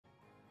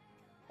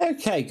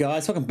Okay,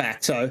 guys, welcome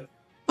back. So,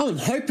 I'm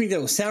hoping that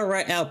will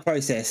accelerate our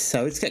process.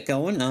 So let's get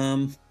going. I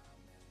don't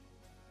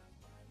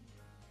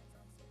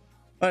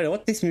know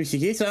what this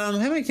music is. How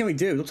many can we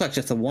do? It looks like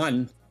just a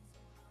one.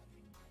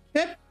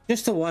 Yep,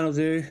 just a one will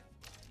do.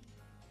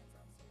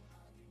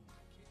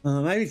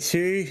 Maybe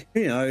two.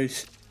 Who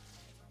knows?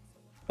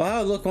 Well,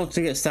 I'll look once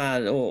we get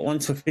started, or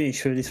once we're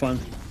finished with this one.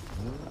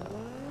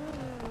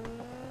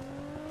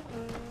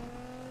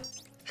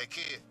 Hey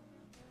kid,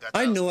 got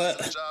I time knew to it.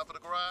 do the job for the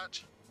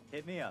garage?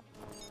 Hit me up.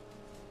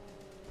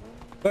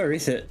 Where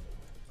is it?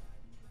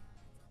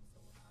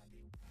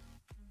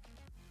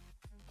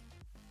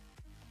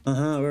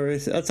 Where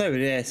is it? It's over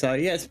there. So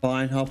yeah, it's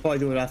fine. I'll probably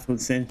do it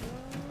afterwards then.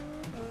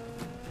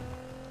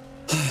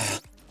 You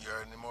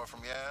heard any more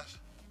from Yaz?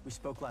 We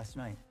spoke last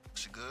night.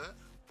 She good?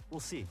 We'll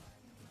see.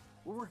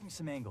 We're working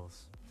some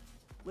angles.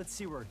 Let's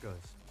see where it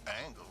goes.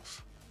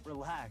 Angles?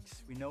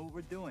 Relax. We know what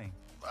we're doing.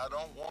 I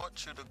don't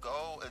want you to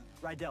go and...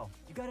 Rydell,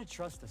 you gotta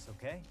trust us,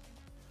 okay?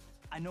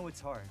 I know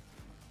it's hard,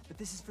 but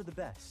this is for the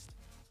best.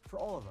 For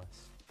all of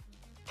us.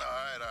 All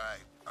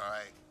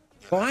right.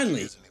 You're Finally. not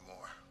kids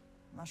anymore.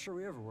 I'm not sure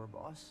we ever were,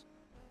 boss.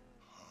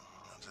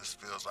 It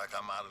just feels like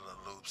I'm out of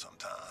the loop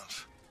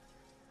sometimes.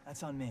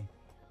 That's on me.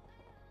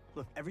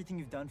 Look, everything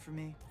you've done for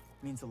me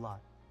means a lot.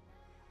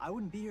 I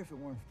wouldn't be here if it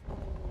weren't.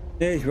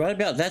 Yeah, he's right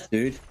about that,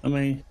 dude. I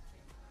mean,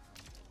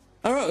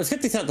 all right, let's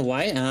get this out of the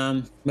way.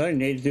 We only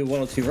need to do 1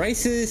 or 2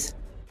 races,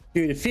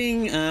 do the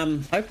thing.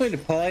 Hopefully the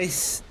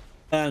police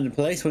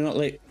will not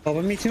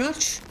bother me too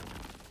much,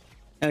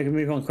 and I can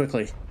move on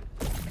quickly.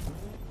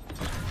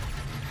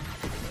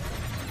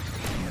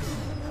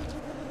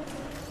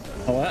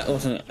 Oh,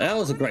 that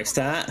was a great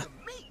start.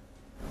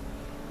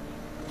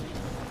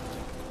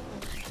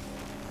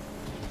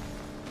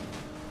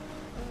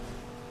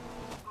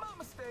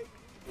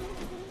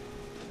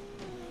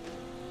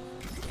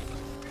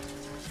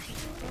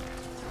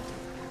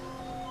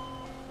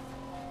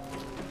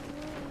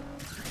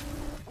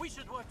 We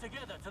should work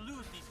together to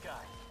lose these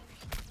guys.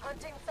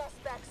 Hunting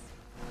suspects.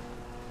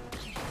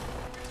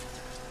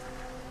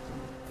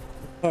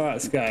 All right,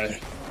 let's go.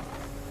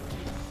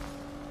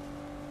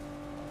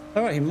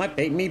 All right, he might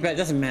beat me, but it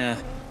doesn't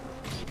matter.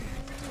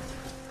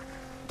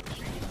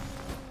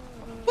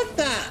 What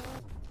the?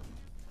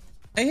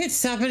 I hit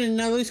something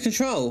and I lose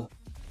control.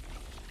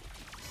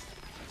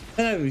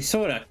 I don't know if we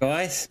saw that,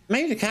 guys.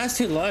 Maybe the car's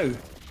too low.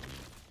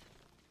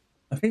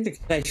 I think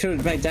they should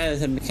have made that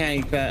as a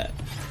mechanic, but...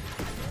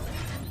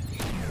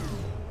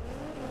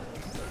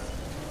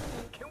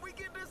 Can we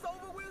get this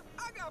over with?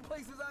 I got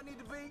places I need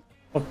to be.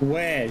 Look,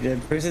 where? The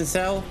prison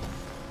cell?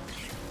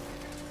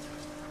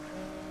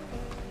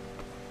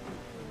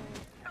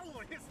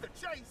 Everyone hits the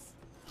chase.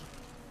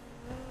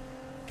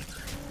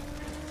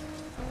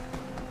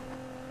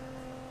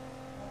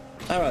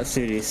 Alright, let's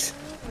do this.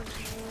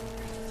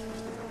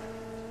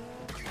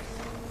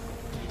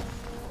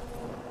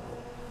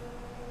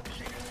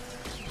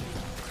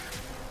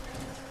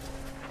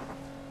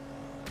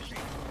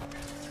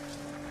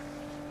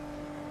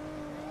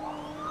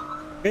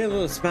 Be a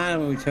little smarter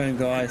when we turn,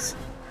 guys.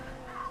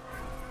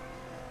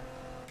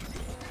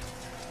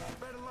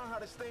 Better learn how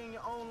to stay in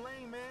your own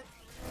lane, man.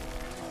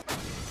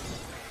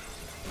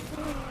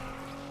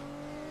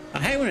 I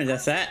hate when it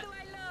does that.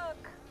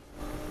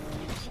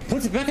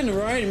 Puts it back in the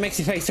road and makes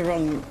you face the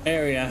wrong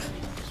area.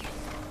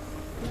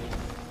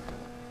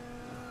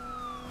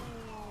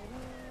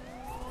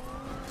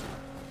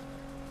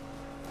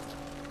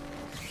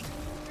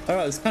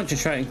 Alright, let's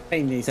concentrate and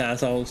clean these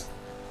assholes.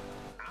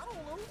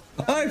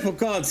 Oh, for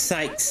God's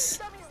sakes.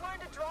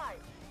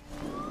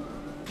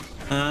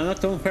 I'm not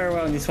doing very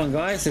well in this one,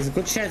 guys. There's a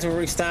good chance we're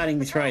restarting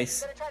this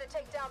race. Gonna try to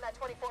take down that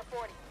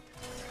 2440.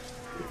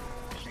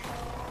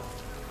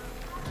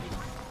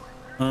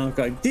 I'll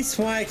go this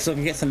way because I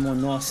can get some more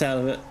nice out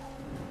of it.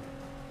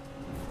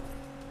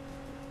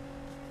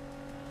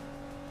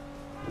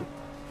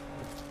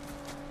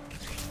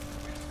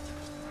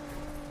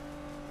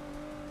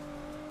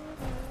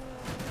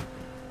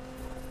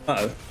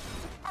 Uh-oh.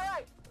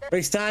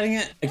 Restarting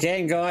it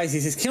again, guys.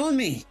 This is killing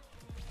me.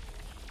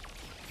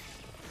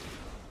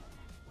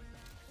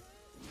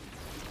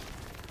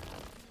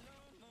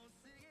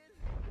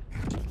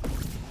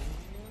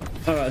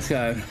 All right, let's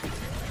go.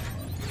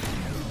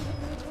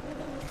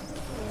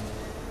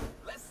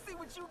 Let's see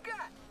what you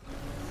got.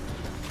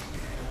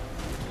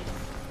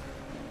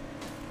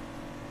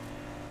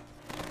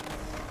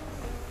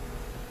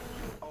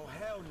 Oh,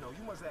 hell no.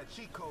 You must have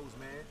cheat codes,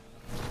 man.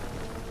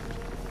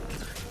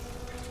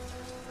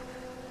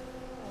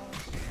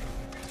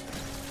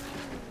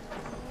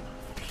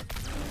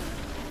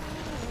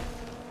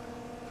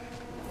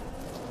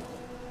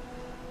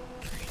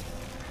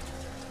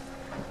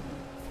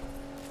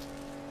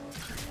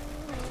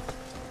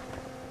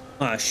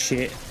 Oh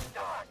shit.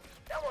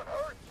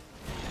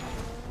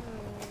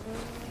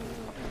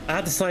 I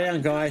have to slow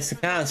down, guys. The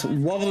car's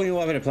wobbling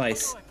all over the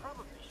place.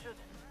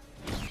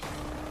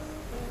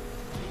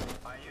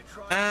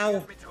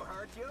 Ow.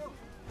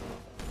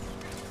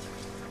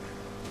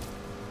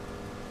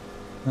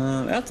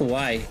 Out the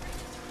way.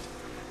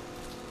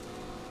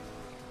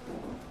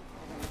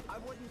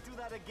 wouldn't do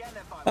that again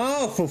if I...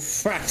 Oh, for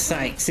fuck's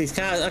sakes. These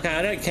cars. Okay,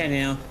 I don't care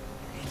now.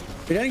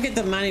 We don't get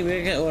the money, we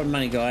don't get all the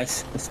money,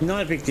 guys. It's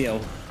not a big deal.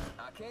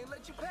 I can't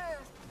let you pass.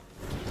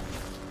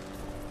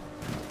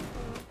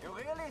 You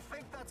really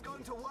think that's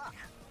going to work?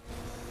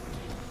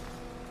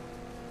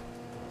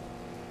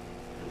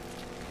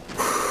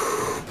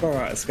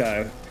 Alright, let's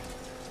go.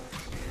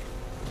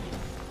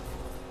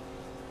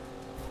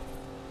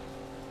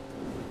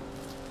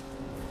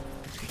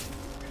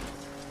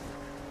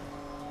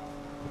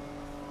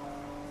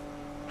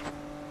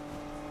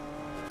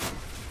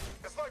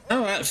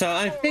 Alright, so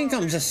I think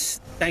I'm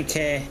just don't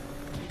care.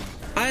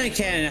 I don't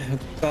care enough,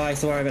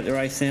 guys, to worry about the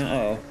race now.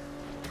 Oh.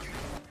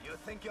 You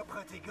think you're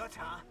pretty good,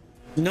 huh?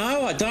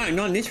 No, I don't.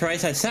 Not in this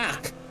race. I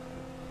suck.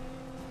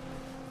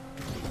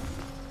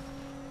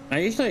 I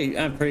usually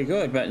am pretty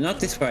good, but not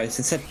this race.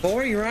 It's a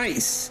boring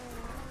race.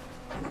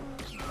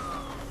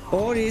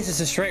 All it is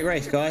a straight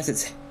race, guys.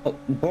 It's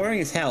boring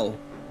as hell.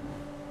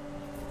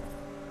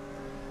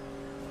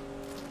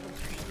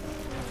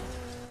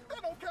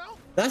 That don't count.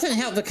 Doesn't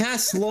help the car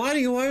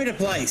sliding all over the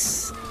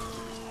place.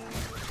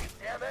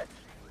 Damn it.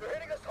 You're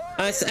hitting us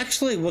hard. It's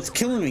actually what's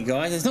killing me,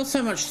 guys. It's not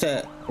so much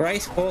the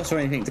race course or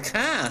anything. The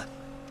car.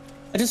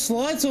 It just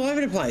slides all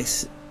over the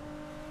place.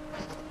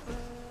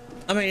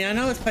 I mean, I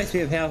know it's supposed to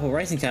be a powerful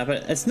racing car,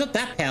 but it's not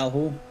that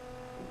powerful.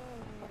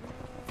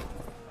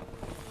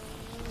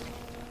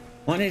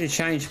 I need to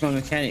change my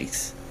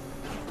mechanics.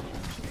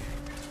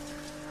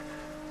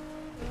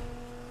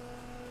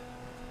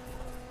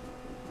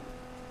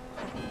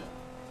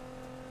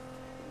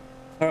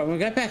 Alright, we'll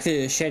go back to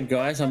the shed,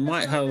 guys. I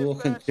might have a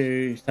look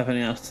into something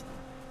else.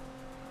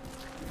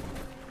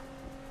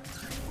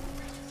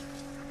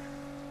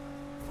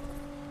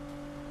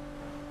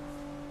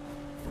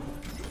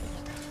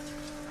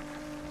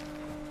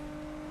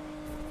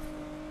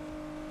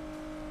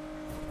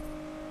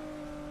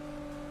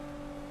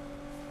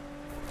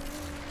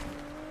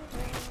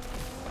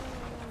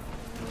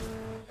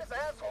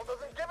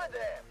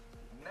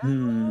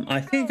 I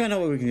think I know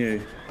what we can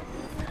do.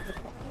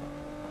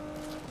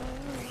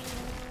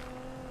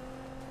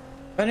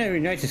 I don't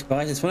even notice,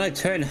 guys. It's when I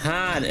turn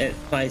hard it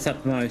plays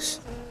up the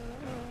most.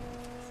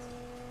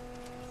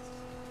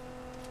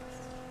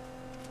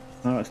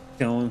 Alright,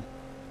 go on.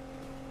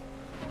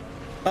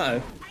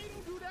 Uh-oh.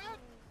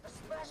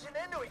 Smashing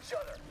into each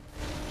other.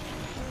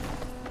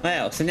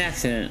 Wow, it's an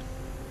accident.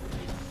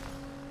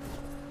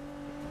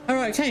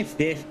 Alright, came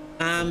fifth.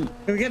 Can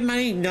we get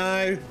money?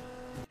 No.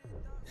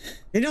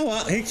 You know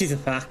what? Who gives a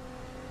fuck?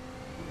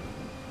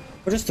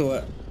 We'll just do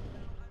it.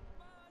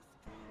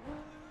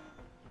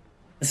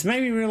 It's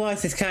made me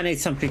realise this car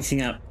needs some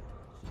fixing up.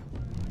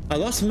 I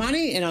lost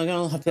money and I'm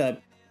gonna have to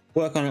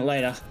work on it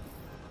later.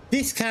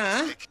 This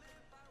car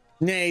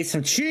needs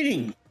some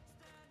tuning.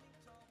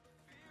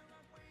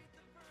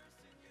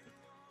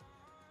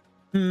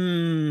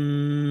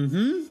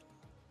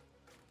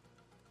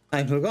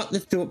 I forgot to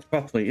do it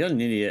properly. You're an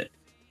idiot.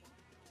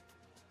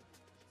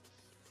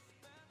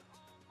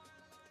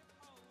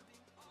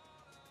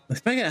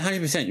 Let's make it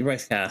 100% your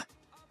race car.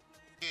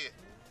 Yeah.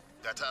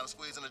 Got time to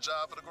squeeze in a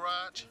job for the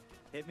garage?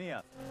 Hit me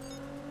up.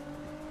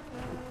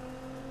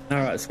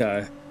 Alright, let's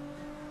go.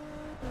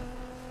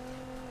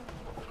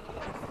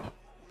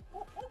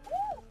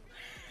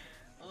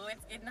 Oh,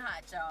 it's getting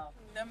hot, y'all.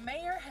 The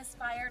mayor has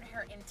fired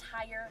her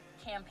entire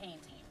campaign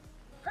team.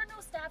 Her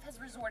new staff has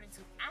resorted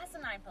to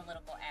asinine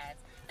political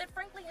ads that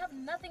frankly have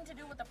nothing to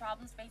do with the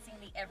problems facing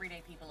the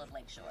everyday people of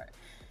Lakeshore.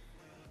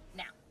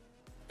 Now,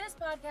 this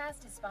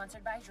podcast is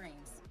sponsored by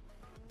Dreams.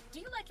 Do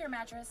you like your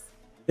mattress?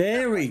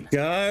 There we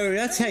go.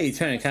 That's how you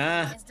turn a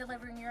car. Is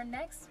delivering your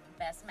next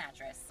best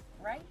mattress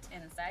right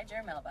inside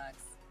your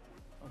mailbox.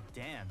 Oh,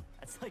 damn.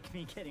 That's like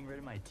me getting rid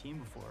of my team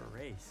before a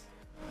race.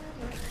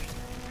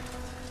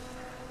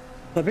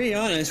 To be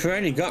honest, we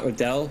only got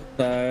Riddell,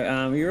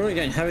 so we really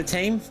don't have a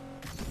team.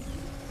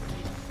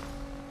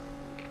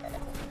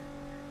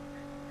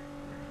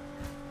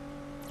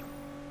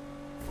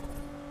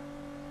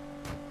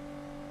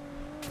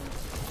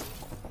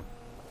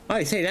 Oh,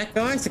 you see that,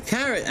 guys? The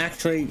car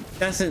actually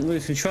doesn't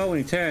lose control when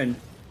you turn.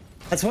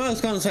 That's why I was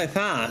going so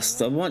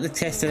fast. I want to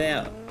test it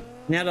out.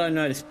 Now that I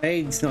know the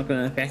speed's not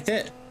going to affect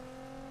it.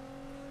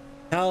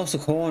 How's the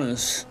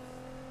corners?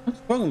 What's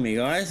wrong with me,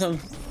 guys?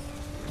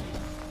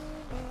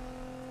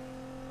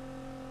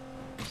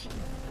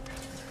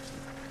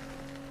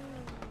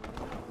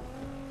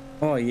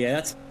 Oh yeah,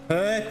 that's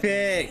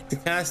perfect. The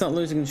car's not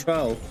losing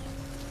control.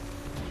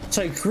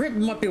 So grip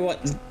might be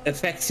what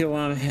affects your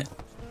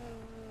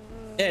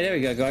Yeah, there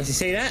we go, guys. You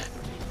see that?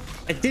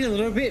 It did a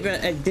little bit,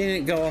 but it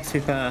didn't go off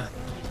too far.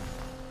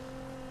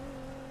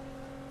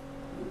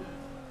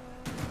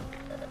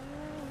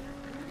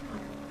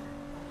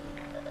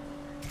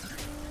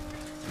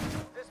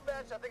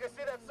 Dispatch, I think I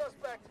see that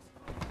suspect.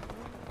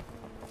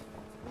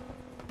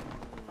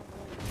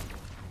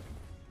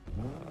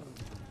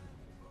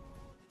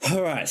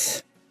 All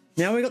right.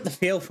 Now we got the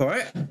feel for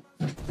it.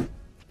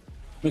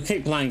 We'll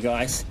keep playing,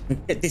 guys. We'll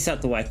get this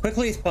out the way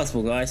quickly as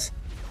possible, guys.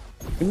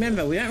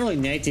 Remember, we don't really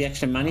need the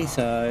extra money,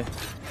 so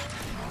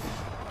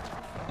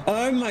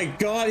Oh my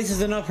god, this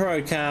is an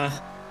off-road car.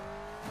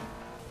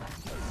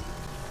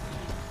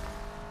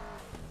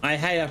 I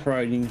hate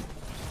off-roading.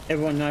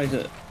 Everyone knows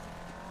it.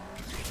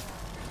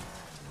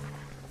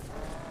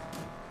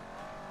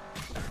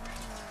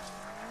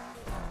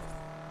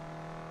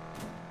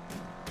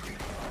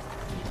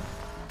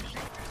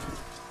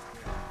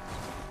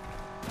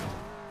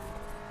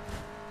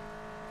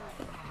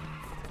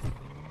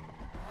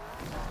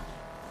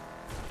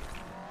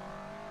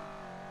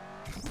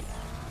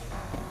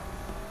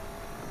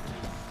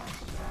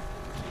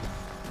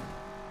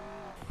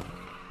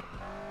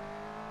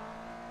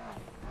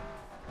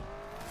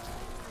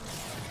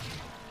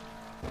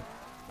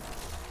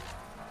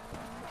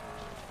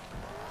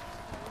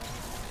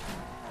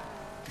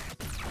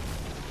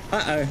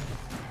 Uh-oh.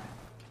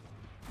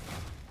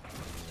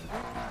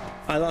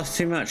 I lost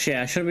too much.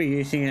 Yeah, I shouldn't be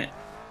using it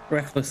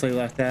recklessly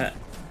like that.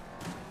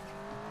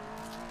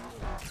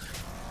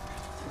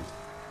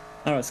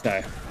 Oh, let's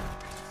go.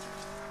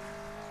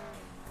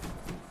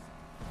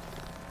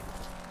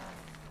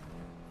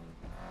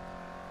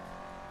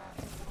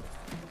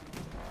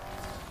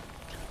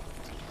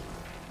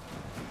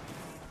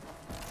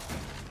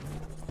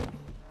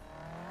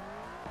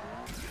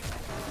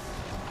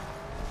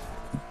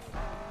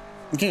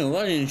 I'm getting a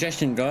lot of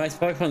indigestion, guys,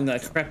 both on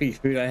that crappy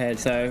food I had,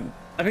 so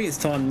I think it's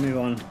time to move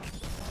on.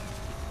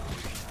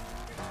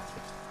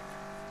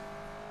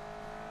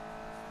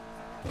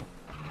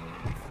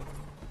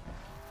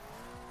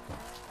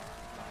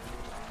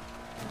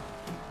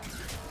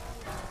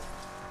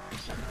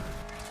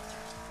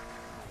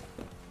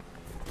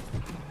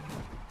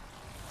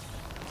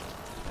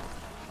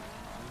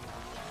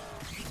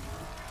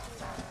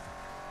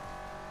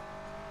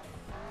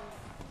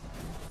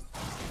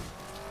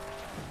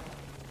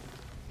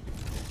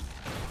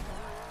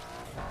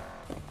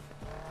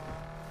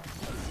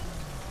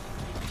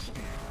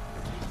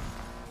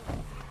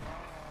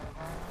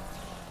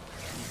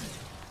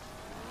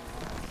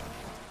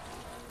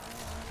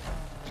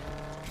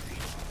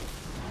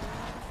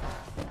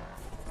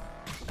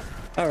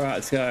 All right,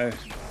 let's go.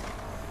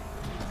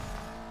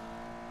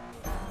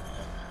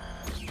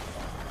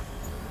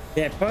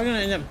 Yeah, probably gonna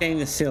end up getting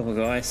the silver,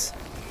 guys.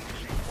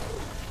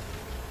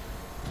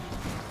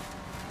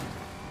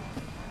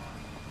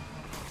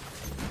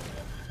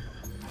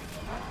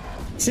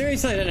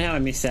 Seriously, I don't know how I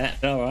missed that,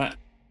 but all right.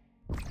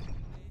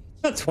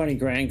 Got 20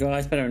 grand,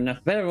 guys. Better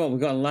enough. Better than what we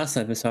got in the last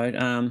episode.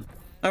 All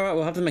right,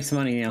 we'll have to make some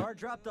money now. Car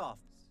dropped off.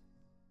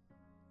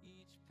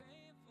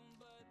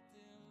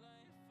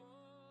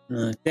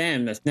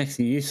 Damn, that's next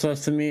to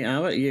useless to me. How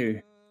about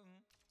you?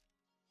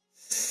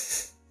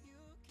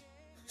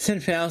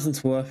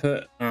 10,000's worth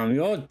it.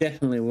 You're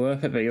definitely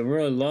worth it, but you're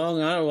really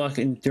long. I don't like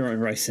endurance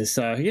races,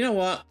 so you know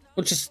what?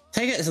 We'll just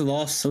take it as a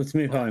loss. Let's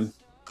move home.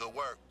 Good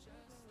work.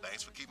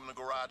 Thanks for keeping the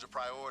garage a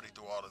priority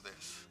through all of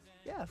this.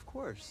 Yeah, of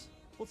course.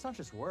 Well, it's not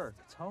just work,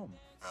 it's home.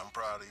 I'm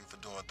proud of you for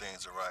doing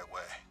things the right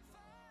way.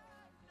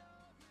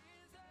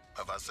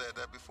 Have I said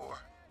that before?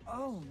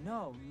 Oh,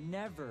 no,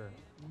 never.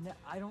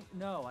 I don't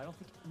know. I don't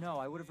think... No,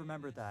 I would have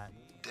remembered that.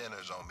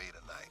 Dinner's on me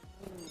tonight.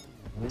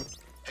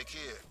 Hey,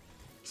 kid.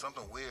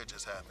 Something weird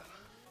just happened.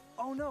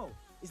 Oh, no.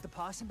 Is the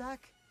possum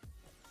back?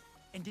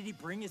 And did he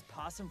bring his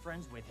possum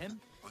friends with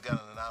him? We got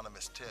an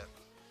anonymous tip.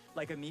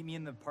 Like a meet me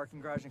in the parking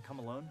garage and come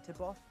alone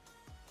tip-off?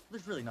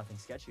 There's really nothing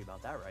sketchy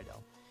about that, right,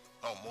 El?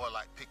 Oh, more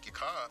like pick your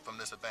car up from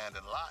this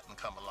abandoned lot and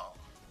come along.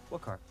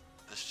 What car?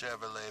 The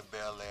Chevrolet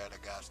Bel Air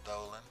that got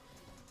stolen.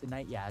 The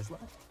night Yaz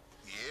left?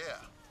 Yeah.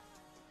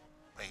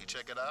 Can you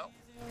check it out?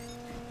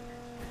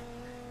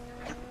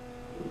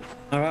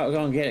 All right, we're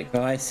gonna get it,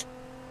 guys.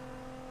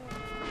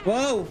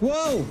 Whoa,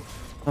 whoa!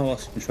 I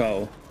lost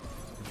control.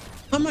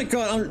 Oh my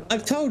god,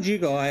 I've told you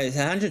guys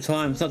 100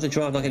 times not to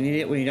drive like an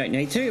idiot when you don't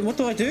need to. And what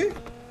do?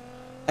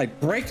 I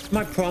break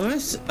my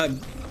promise.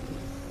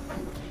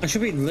 I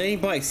should be leading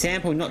by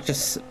example, not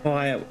just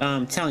by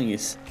telling you.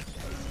 So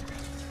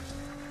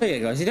yeah,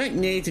 guys, you don't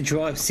need to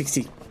drive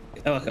 60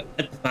 like at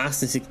the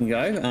fastest it can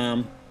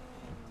go.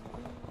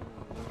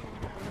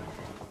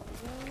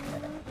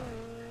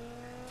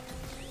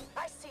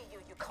 I see you,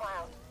 you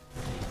clown.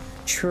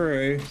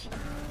 True.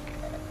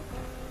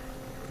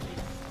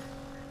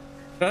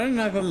 But I don't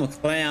know if I'm a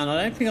clown.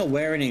 I don't think I'll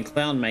wear any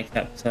clown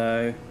makeup,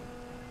 so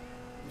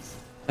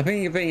I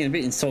think you're being a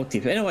bit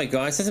insultive. Anyway,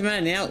 guys, doesn't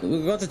matter now.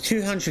 We've got the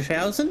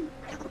 200,000.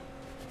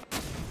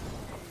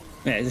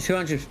 Yeah, the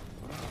 200.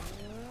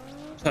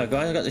 Sorry,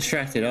 guys, I got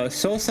distracted. I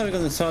saw something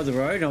on the side of the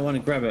road and I want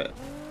to grab it.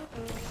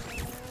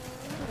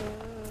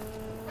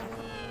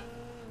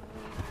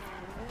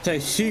 So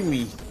sue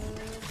me.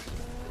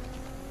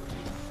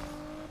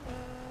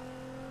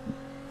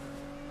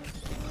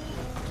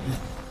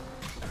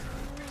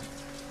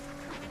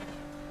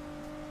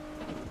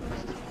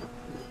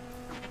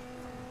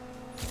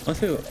 I'll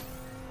do it.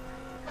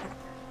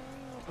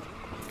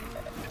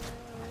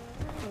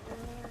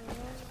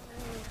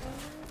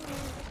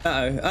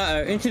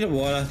 Uh-oh, into the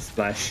water,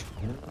 splash.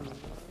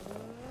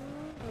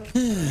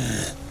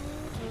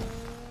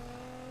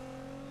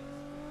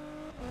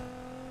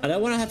 I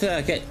don't want to have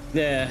to get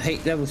the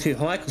heat level too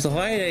high, because the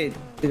higher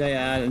they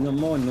are, the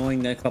more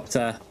annoying the cops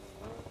are.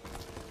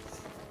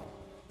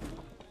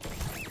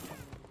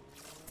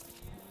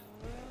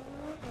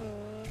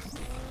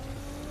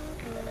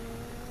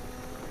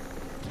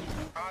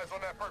 Eyes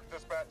on that perk,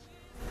 dispatch.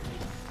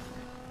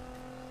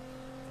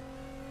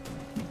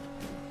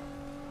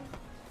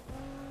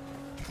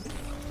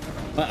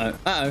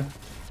 Uh-oh.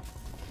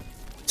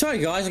 Sorry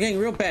guys, I'm getting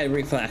real bad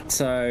reflex,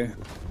 so...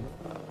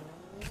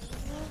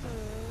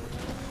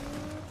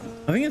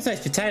 I think it's those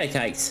potato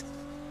cakes.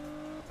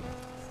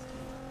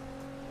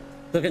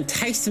 So I can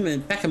taste them in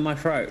the back of my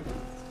throat.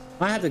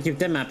 I have to give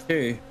them up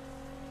too.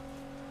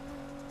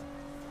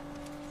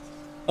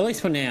 At least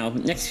for now,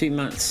 next few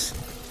months.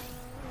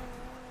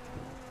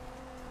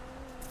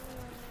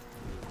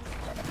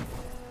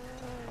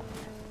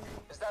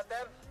 Is that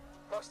them?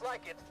 Looks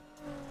like it.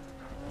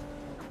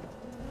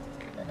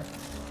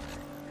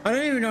 I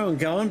don't even know where I'm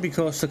going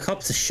because the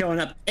cops are showing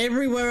up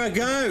everywhere I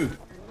go.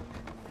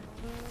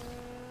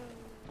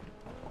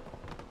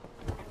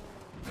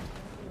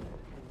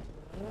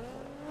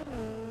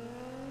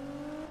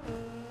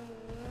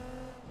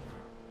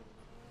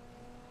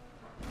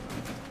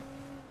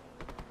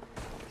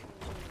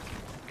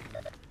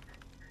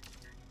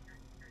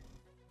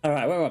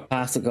 Alright, we're up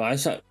past the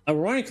guys. So,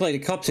 ironically, the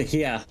cops are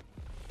here.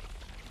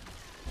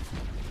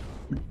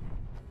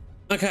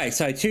 Okay,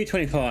 so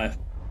 225.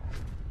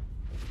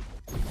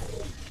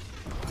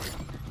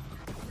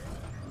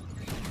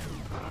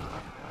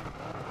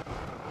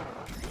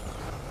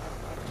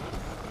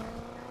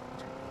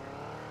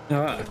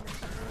 Alright.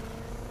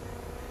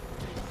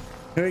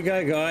 Here we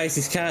go, guys.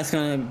 This car's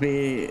gonna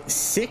be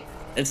sick.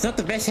 It's not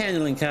the best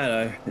handling car,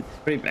 though. It's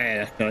pretty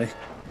bad, actually.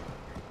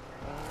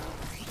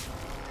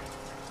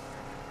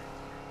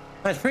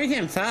 But it's pretty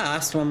damn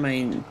fast. I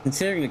mean,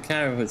 considering the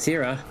car of its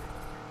era.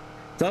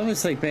 It's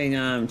obviously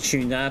been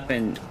tuned up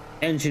and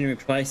engine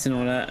replaced and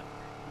all that.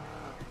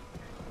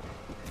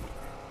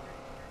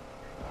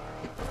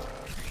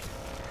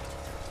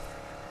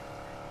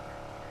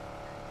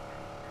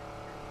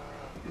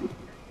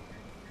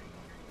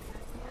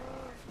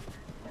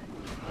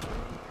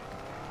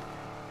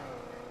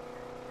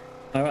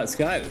 Alright, let's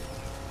go.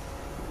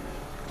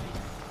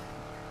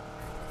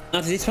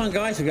 After this one,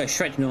 guys, we go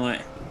straight to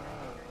night.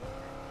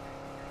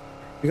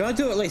 We gotta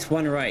do at least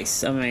one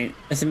race. I mean,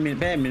 that's a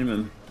bare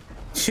minimum.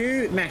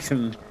 2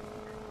 maximum.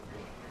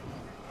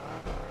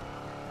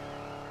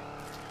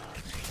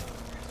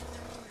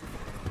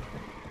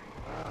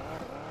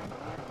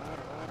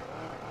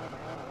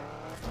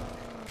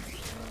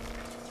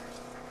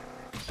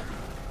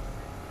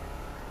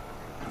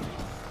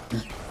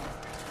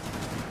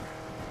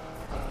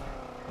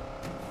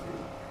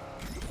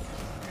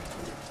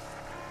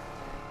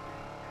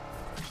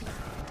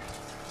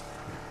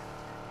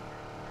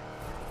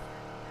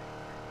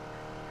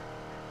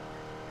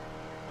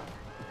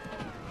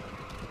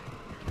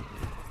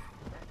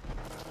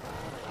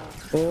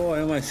 Oh,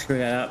 I almost screwed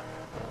that up.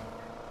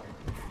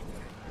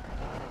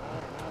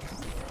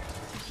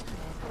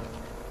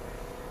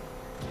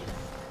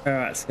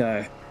 Alright, let's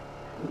go.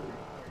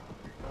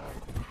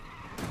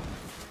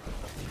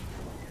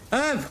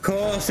 Of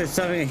course, there's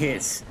something that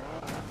hits.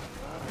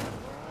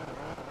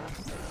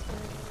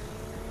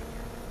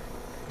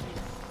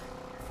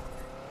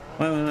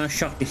 Why am I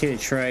shocked to hit a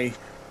tree?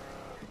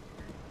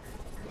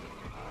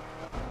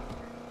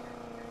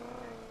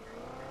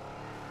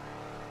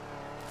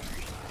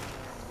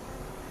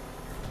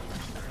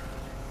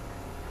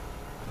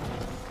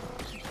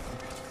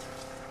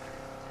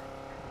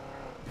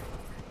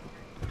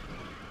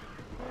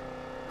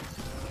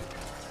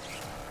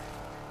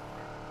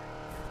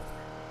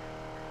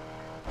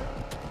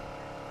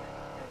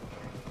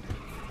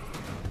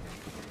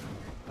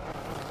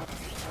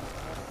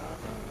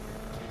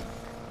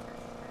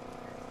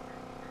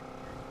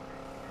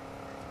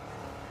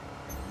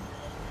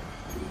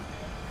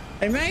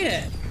 I made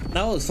it!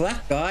 That was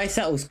luck, guys.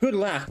 That was good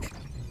luck.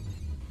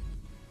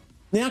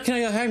 Now can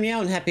I go home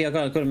now? I'm happy I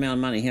got a good amount of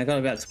money. I got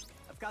about...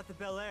 I've got the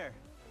Bel Air.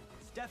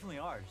 It's definitely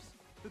ours.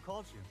 Who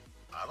called you?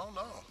 I don't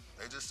know.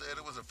 They just said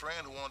it was a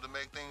friend who wanted to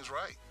make things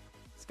right.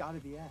 It's gotta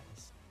be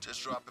Az.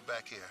 Just drop it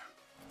back here.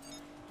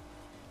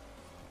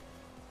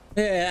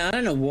 Yeah, I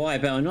don't know why,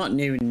 but I'm not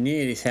even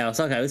near this house.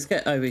 Okay, let's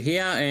get over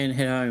here and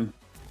head home.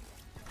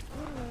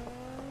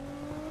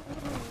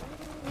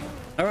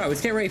 Alright,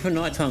 let's get ready for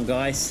nighttime,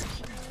 guys.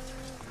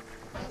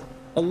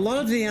 A lot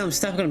of the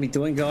stuff I'm going to be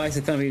doing, guys,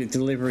 are going to be the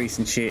deliveries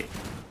and shit.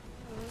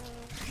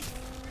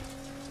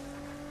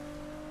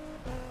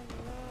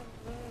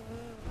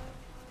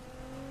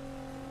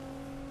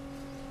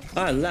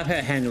 I love how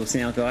it handles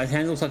now, guys.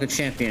 Handles like a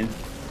champion.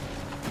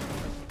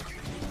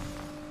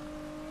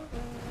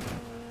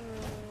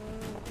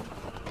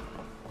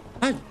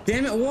 Oh,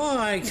 damn it,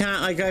 why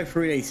can't I go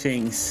through these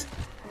things?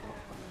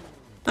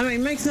 I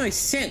mean, it makes no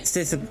sense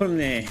just to put them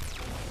there.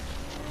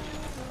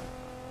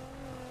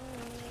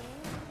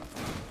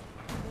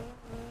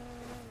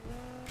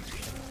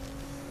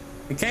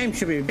 The game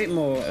should be a bit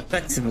more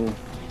flexible.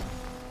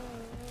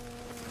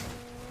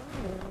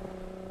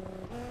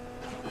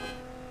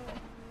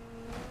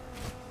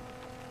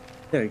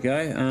 There we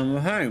go. We're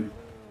home.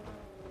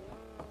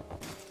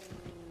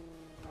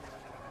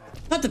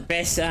 Not the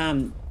best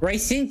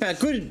racing, but a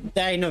good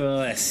day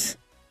nevertheless.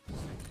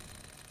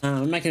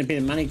 We're making a bit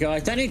of money,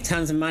 guys. Don't need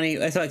tons of money,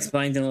 as I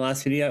explained in the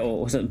last video,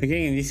 or was it the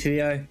beginning of this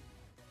video?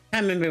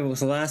 Can't remember if it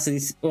was the last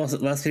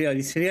video of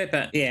this video,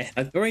 but yeah,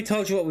 I've already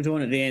told you what we're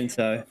doing at the end,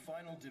 so.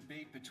 Final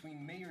debate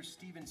between Mayor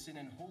Stevenson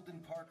and Holden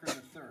Parker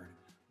III.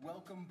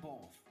 Welcome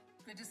both.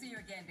 Good to see you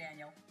again,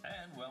 Daniel.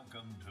 And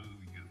welcome to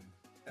you.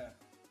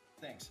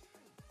 Thanks.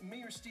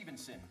 Mayor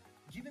Stevenson,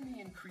 given the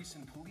increase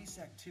in police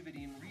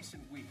activity in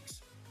recent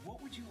weeks,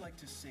 what would you like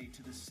to say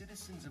to the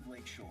citizens of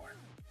Lakeshore?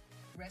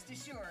 Rest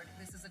assured,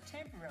 this is a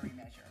temporary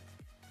measure,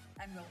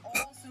 and we'll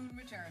all soon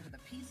return to the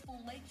peaceful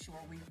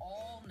Lakeshore we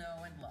all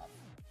know and love.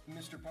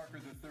 Mr. Parker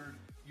III,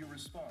 your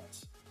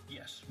response?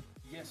 Yes.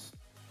 Yes.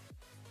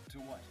 To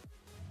what?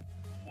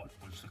 What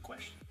was the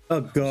question?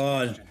 Oh,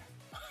 God.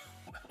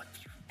 Well,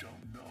 if you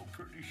don't know,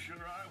 pretty sure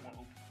I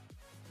won't.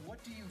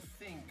 What do you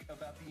think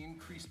about the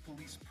increased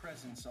police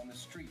presence on the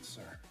streets,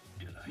 sir?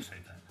 Did I say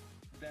that?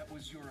 That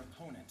was your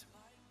opponent.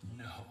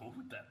 No,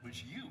 that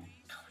was you.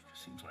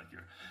 Seems like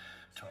you're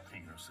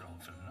talking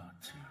yourself and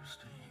not to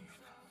Steve.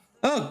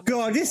 Oh,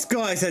 God, this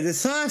guy's a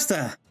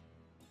disaster.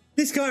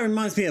 This guy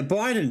reminds me of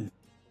Biden.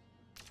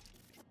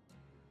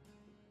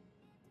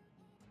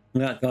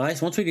 Right,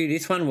 guys, once we do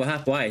this one, we're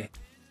halfway.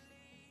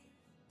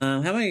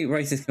 How many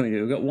races can we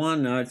do? We've got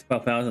one. No, it's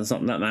 12,000,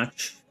 something that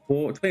much.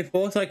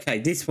 24, it's okay.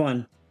 This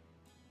one.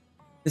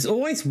 There's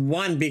always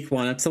one big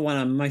one. That's the one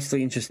I'm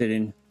mostly interested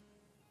in.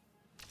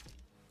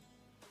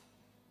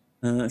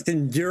 It's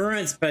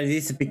endurance, but it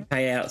is a big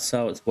payout,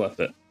 so it's worth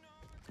it.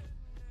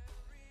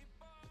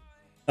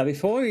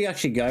 Before we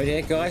actually go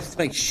there, guys, let's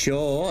make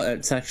sure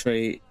it's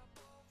actually...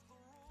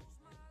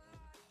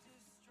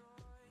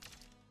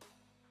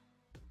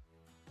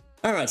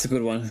 Alright, it's a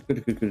good one.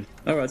 Good.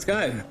 Alright, let's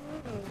go.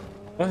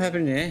 What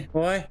happened there?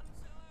 Why?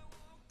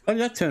 What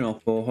did that turn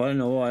off for? I don't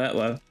know why that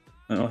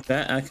went off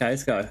that. Okay,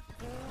 let's go.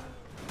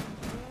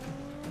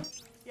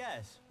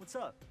 Yes, what's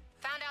up?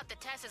 Found out that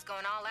Tess is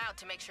going all out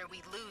to make sure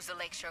we lose the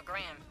Lakeshore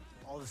Graham.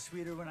 All the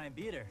sweeter when I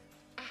beat her.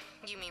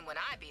 You mean when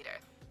I beat her?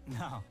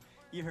 No,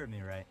 you heard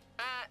me right.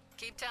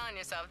 Keep telling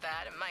yourself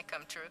that. It might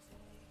come true.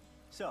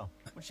 So,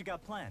 what you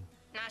got planned?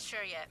 Not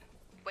sure yet.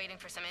 Waiting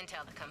for some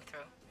intel to come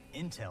through.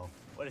 Intel?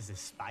 What is this,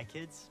 Spy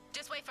Kids?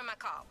 Just wait for my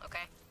call,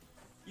 okay?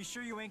 You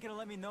sure you ain't gonna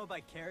let me know by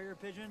carrier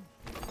pigeon?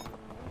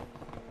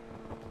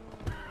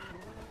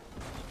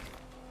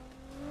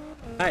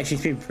 Hey,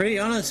 she's been pretty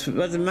honest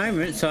at the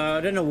moment, so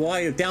I don't know why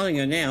you're doubting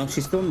her now.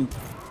 She's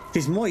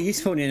more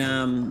useful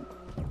than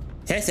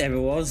Tess ever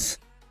was.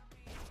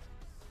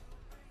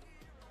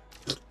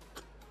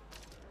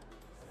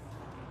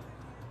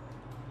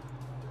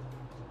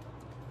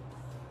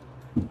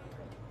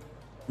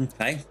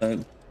 Okay,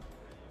 so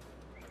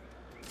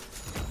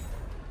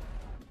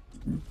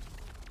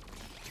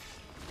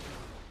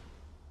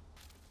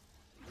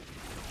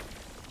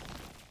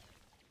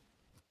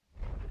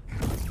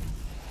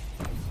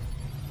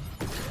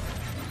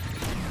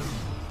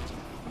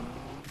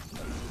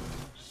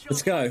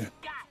let's go.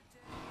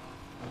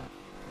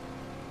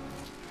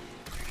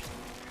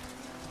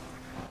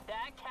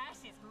 That cash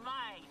is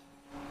mine.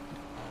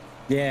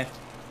 Yeah,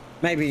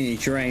 maybe in your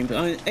dreams.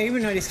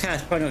 Even though this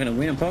car's probably not going to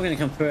win, I'm probably going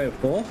to come through at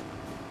 4. Well,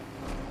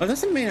 that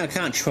doesn't mean I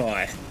can't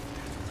try.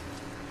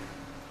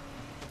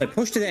 So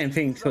push the damn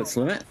thing to its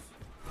limit.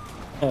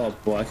 Oh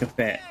boy, I can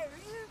bet.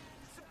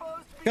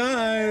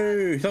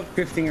 Go! Stop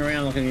drifting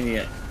around like an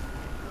idiot.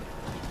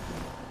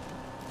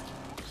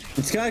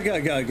 Let's go.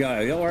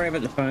 Don't worry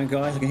about the phone,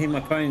 guys. I can hear my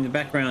phone in the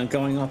background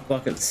going off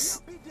like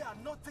it's...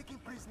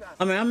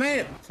 I mean, I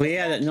made it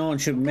clear that no one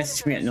should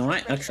message me at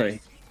night,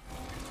 actually.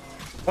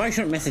 Why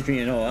shouldn't message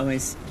me at all? I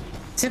mean,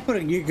 except for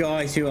you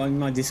guys who are on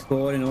my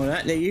Discord and all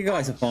that, you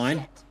guys are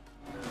fine.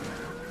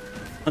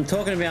 I'm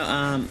talking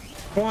about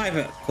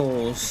private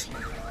calls.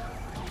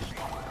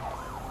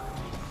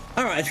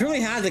 Alright, it's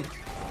really hard to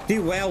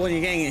do well when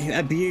you're getting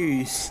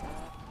abused.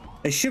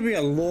 There should be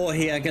a law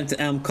here against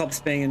cops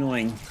being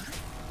annoying.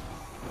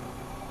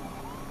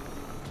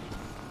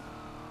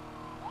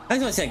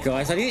 As I said,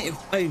 guys, I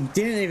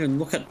didn't even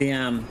look at the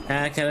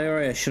power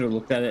category. I should have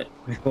looked at it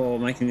before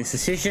making this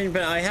decision,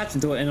 but I have to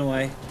do it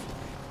anyway.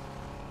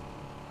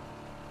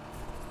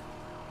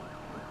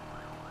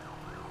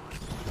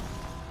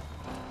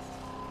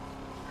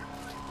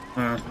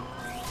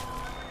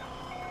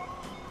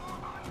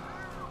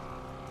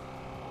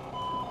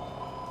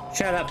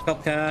 Shut up,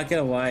 cop car, get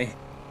away.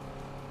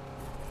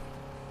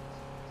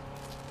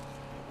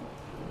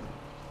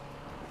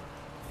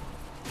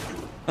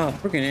 Oh,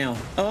 friggin' hell.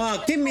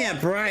 Oh, give me a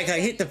break. I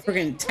hit the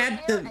friggin'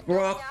 tap the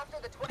rock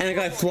and I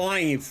go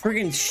flying, you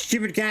friggin'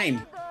 stupid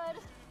game.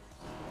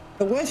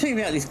 The worst thing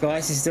about this,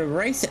 guys, is the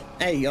race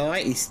AI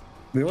is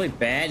really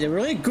bad. They're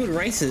really good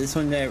racers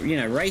when they're, you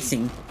know,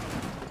 racing.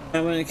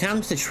 And when it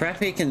comes to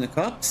traffic and the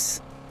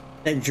cops,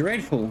 they're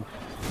dreadful.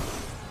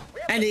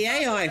 And the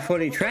AI for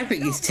the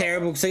traffic is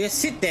terrible, so you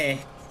sit there.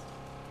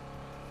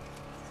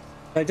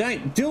 They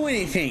don't do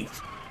anything.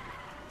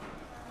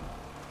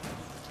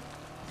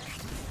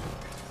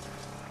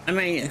 I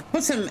mean,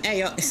 put some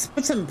AI,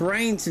 put some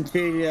brains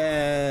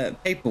into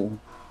people.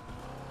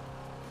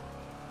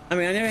 I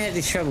mean, I never had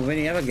this trouble with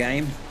any other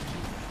game.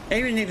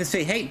 Even Need for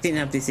Speed Heat didn't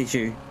have this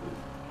issue.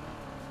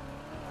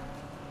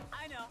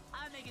 I know,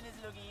 I'm making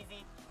this look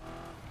easy.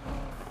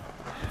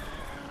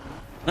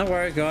 Don't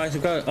worry, guys.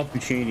 We've got an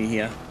opportunity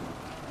here.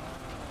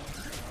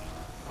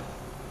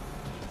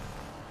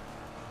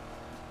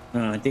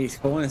 Oh, these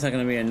corners are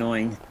going to be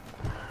annoying.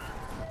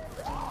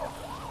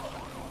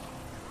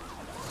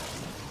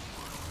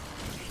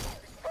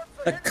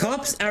 The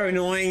cops are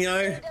annoying,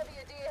 though. WD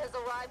has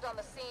arrived on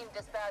the scene,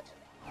 dispatch.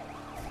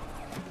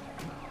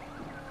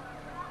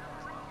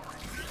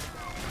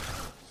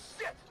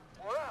 Shit!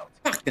 We're out!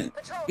 Fucking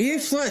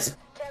useless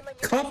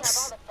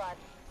cops.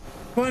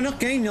 Well, I'm not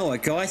getting nowhere,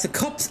 guys. The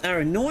cops are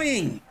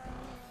annoying.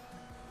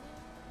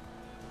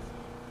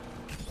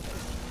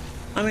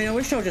 I mean, I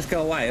wish I'd just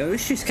go away. I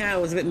wish this car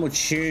was a bit more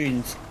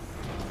tuned.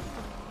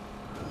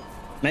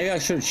 Maybe I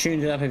should have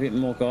tuned it up a bit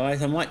more,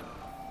 guys. I might...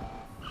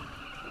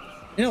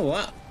 You know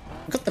what?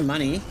 I've got the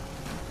money.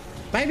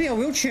 Maybe I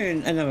will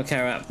tune another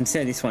car up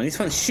instead of this one. This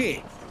one's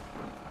shit.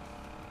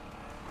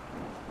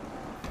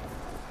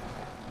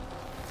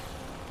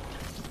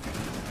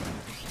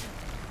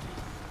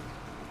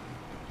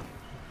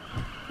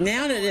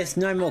 Now that there's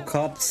no more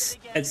cops,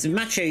 it's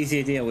much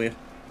easier to deal with.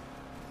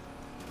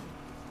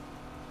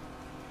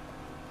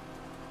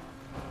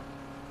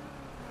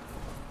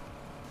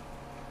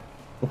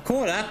 We're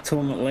caught up to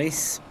him at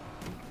least.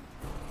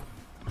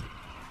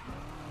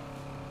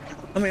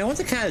 I mean, I want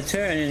the car to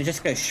turn and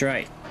just go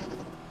straight.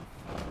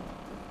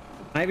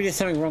 Maybe there's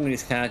something wrong with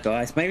this car,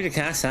 guys. Maybe the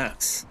car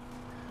sucks.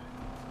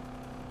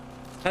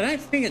 I don't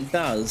think it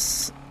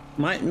does.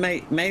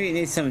 Maybe it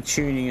needs some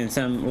tuning and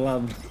some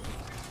love.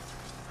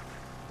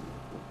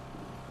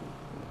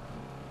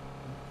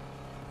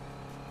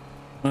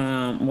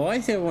 Why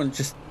is everyone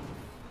just...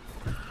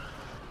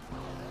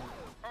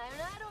 I'm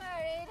not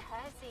worried.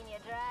 I've seen you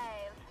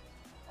drive.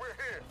 We're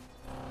here.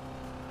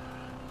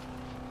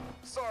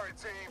 Sorry,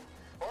 team,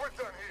 but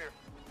we're done here.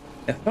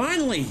 Yeah,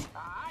 finally!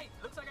 Alright,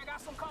 looks like I got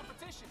some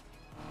competition.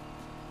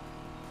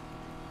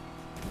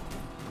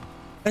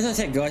 As I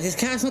said, guys, this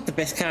car's not the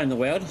best car in the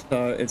world,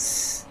 so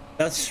it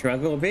does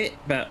struggle a bit,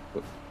 but...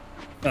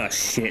 Oh,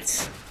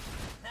 shit.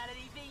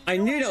 I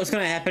knew that was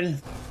going to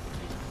happen.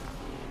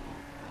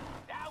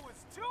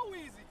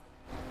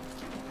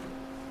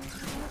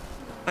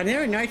 I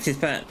never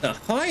noticed, but the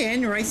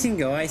high-end racing,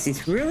 guys,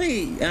 is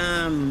really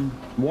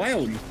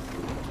wild.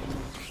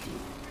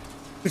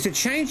 Because they're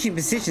changing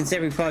positions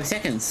every 5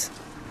 seconds.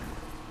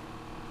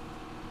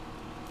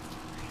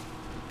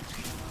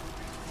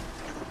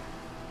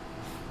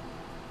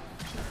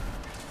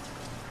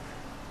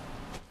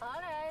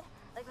 Alright,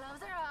 the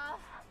gloves are off.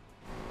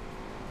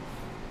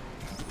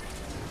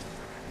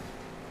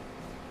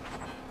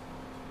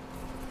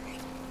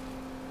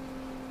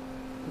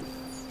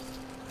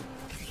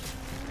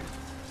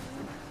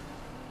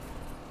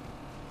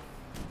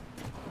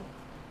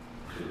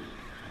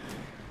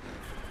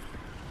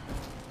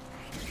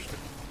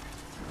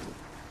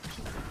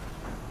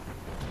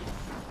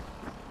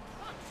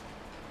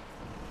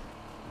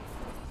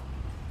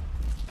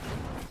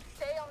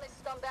 Stay on this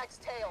scumbag's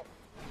tail.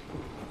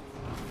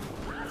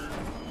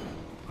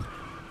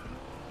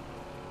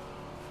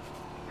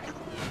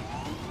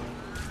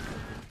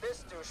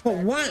 This douchebag. For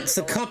once,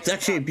 the cop's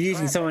actually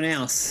abusing someone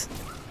else.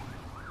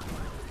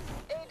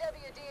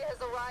 AWD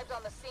has arrived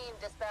on the scene,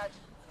 dispatch.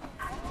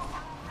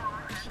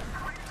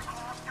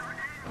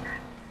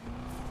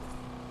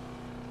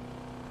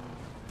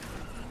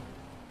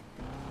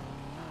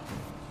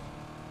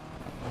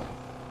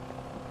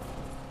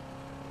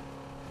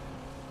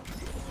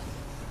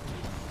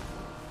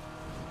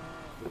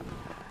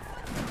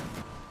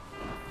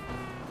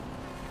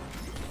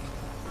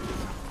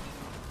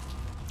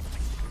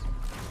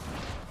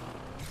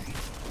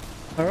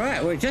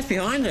 Alright, we're just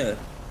behind her.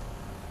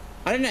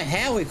 I don't know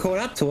how we caught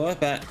up to her,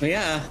 but we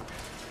are.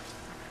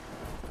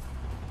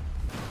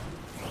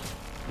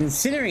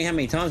 Considering how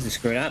many times we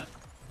screwed up.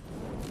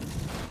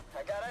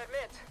 I gotta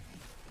admit,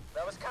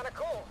 that was kind of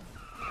cool.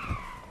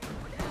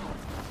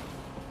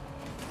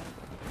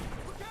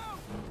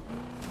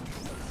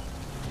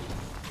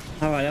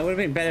 Alright, that would have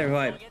been better if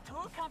I... Get too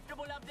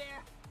comfortable up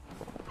there.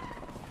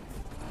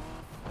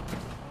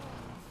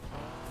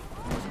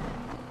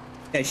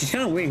 Yeah, she's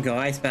gonna win,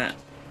 guys, but...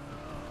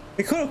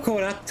 We could have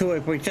caught up to her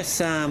if we just,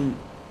 played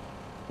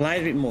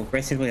a bit more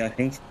aggressively, I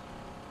think.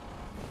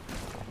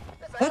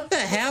 What the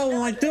hell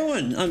am I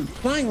doing? I'm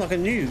playing like a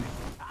noob.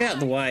 Get out of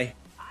the way.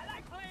 I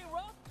like playing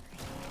rough.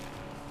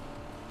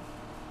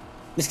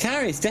 This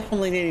car is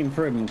definitely needing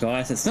improvement,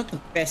 guys. It's not the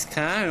best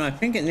car, and I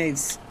think it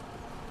needs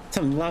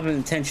some love and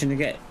attention to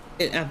get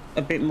it up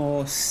a bit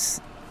more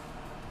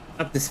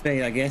up to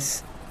speed, I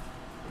guess.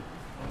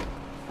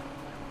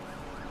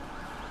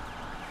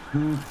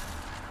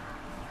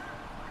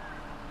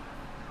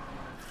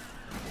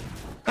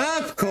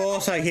 Of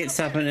course I hit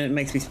something and it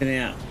makes me spin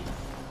out.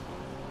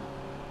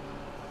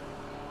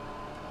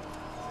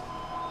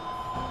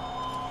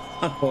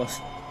 Of course.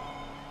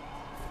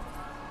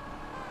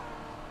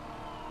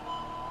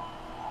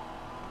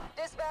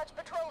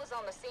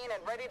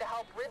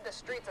 the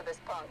streets of this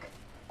punk.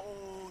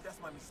 Oh, that's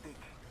my mistake.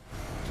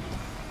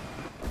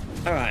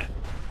 All right.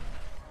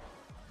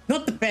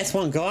 Not the best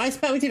one, guys,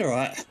 but we did all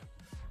right.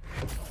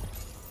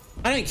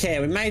 I don't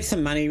care. We made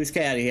some money. Let's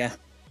get out of here.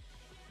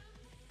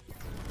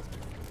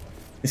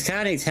 This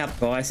car needs help,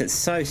 guys. It's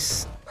so...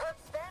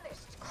 Perp's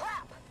vanished.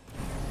 Crap.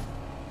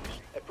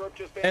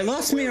 They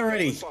lost me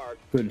already.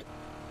 Good.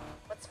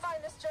 Let's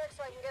find this jerk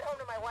so I can get home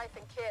to my wife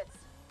and kids.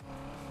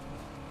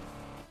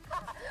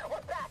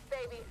 We're back,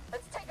 baby.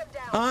 Let's take him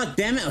down. Oh,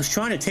 damn it. I was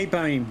trying to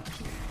T-bone him.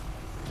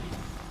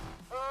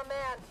 Oh,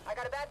 man. I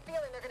got a bad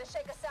feeling they're going to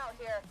shake us out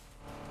here.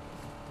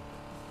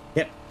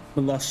 Yep.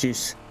 We lost you.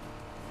 It's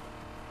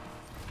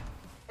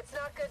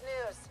not good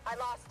news. I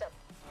lost him.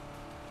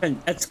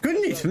 And that's good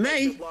news for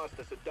me. Lost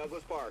us at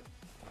Douglas Park.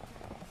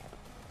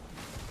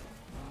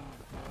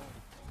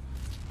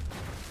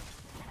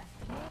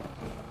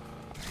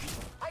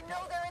 I know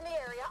they're in the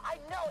area. I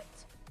know it.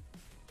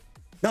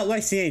 Not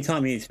wasting any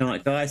time here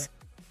tonight, guys.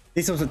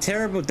 This was a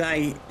terrible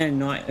day and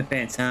night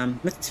event.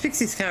 Let's fix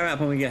this car up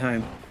when we get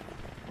home.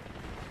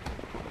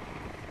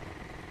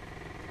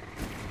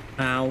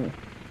 Ow.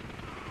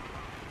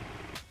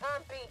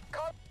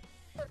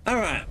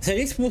 Alright, so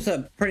this was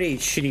a pretty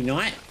shitty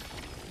night.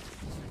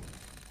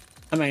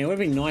 I mean, it would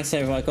have been nicer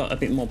if I got a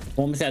bit more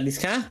performance out of this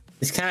car.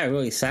 This car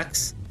really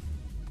sucks.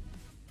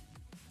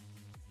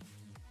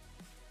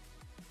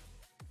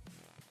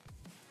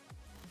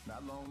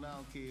 Not long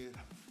now, kid.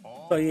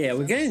 Oh yeah,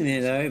 we're getting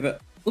there though,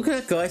 but look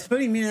at that, guys.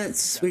 30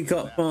 minutes we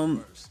got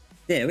from...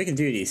 Yeah, we can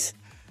do this.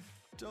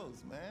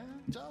 Jokes,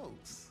 man.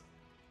 Jokes.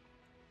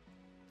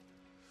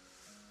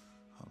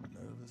 I'm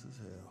nervous as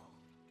hell.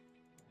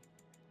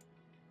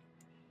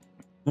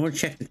 I want to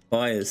check the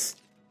tires.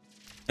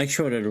 Make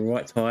sure they're the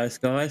right tires,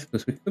 guys,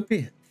 because we could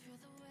be...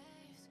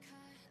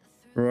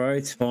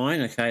 Road's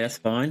fine. Okay, that's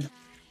fine.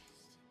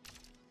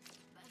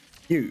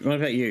 You, what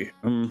about you?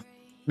 No,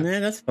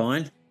 that's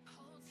fine.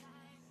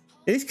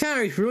 This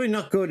car is really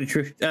not good at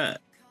drift,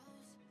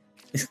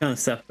 this kind of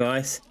stuff,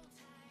 guys.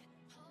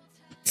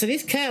 So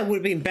this car would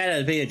have been better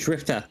to be a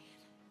drifter.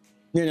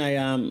 You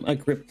know, a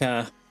grip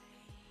car.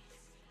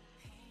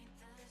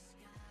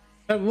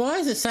 But why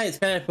does it say it's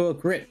better for a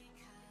grip?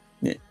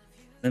 Yeah.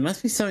 There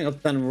must be something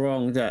I've done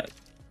wrong that...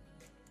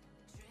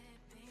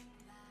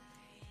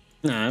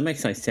 No, it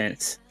makes no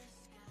sense.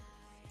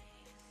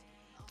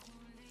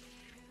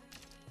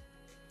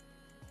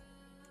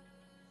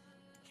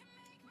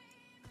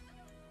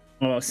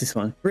 Oh, what's this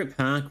one? Grip,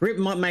 huh? Grip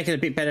might make it a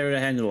bit better at a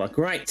handler.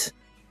 Great.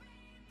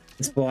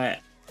 Let's buy it.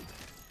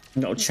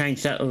 I'll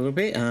change that a little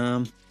bit.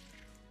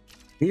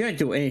 You don't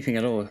do anything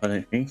at all, I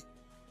don't think.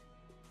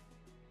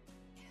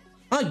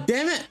 Oh,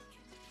 damn it!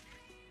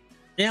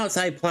 Now it's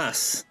A+.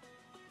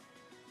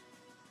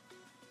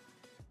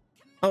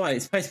 Oh wait,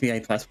 it's supposed to be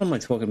A+. What am I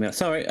talking about?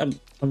 Sorry, I'm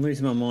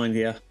losing my mind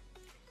here.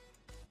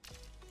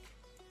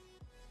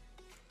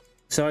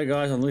 Sorry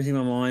guys, I'm losing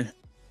my mind.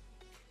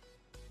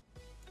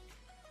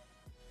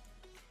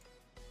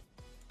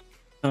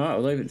 Alright,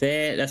 we'll leave it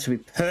there. That should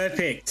be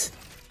perfect.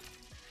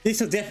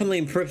 This will definitely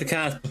improve the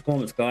car's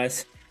performance,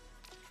 guys.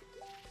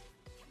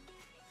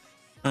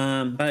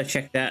 Better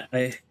check that.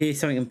 I hear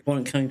something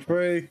important coming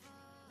through.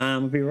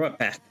 We'll be right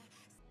back.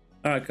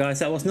 Alright guys,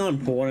 that was not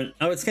important.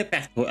 Oh, let's get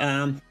back to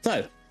it.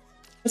 So,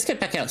 let's get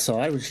back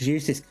outside. We'll just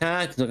use this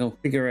car because I can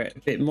figure it a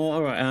bit more.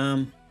 Alright,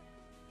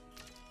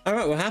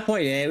 alright, we're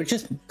halfway there. We'll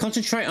just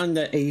concentrate on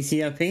the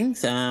easier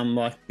things,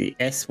 like the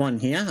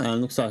S1 here.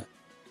 Looks like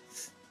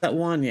that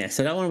one, yeah.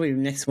 So that one will be the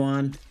next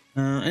one.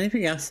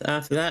 Anything else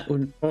after that?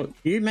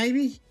 You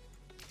maybe?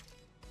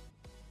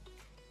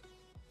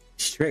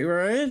 Straight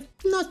road?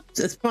 Not,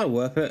 it's probably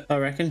worth it, I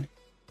reckon.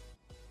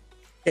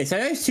 Yeah, so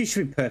those two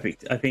should be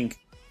perfect, I think.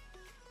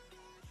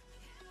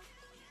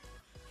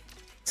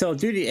 So I'll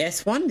do the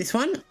S1, this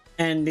one,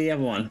 and the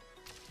other one.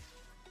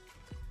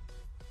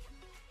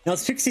 Now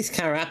let's fix this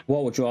car up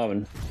while we're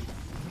driving.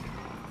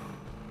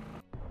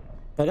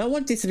 I don't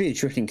want this to be a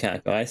drifting car,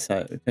 guys,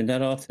 so turn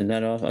that off, turn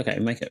that off. Okay,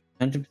 make it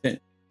 100%.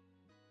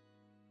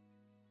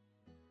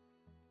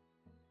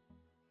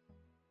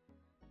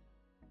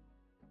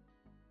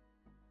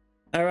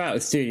 Alright,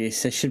 let's do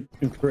this. I should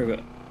improve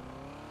it.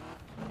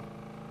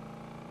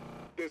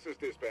 This is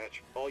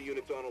dispatch. All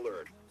units on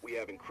alert. We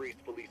have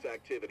increased police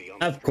activity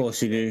on Of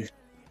course you do.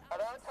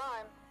 About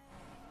time.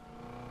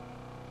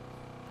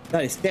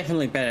 That is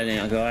definitely better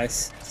now,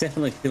 guys. It's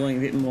definitely feeling a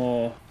bit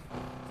more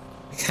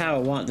like how I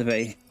want it to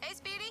be. Hey,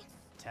 Speedy.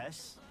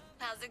 Tess?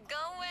 How's it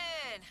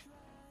going?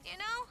 You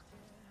know,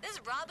 this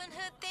Robin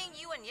Hood thing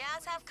you and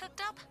Yaz have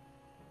cooked up?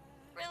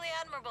 Really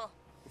admirable.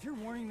 If you're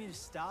warning me to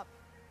stop,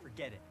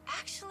 forget it.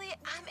 Actually,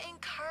 I'm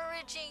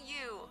encouraging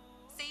you.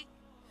 See?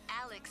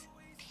 Alex,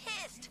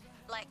 pissed.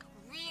 Like,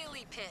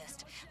 really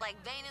pissed. Like,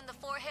 vein in the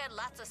forehead,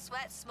 lots of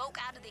sweat, smoke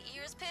out of the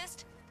ears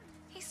pissed.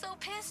 He's so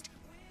pissed,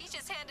 he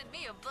just handed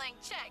me a blank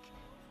check.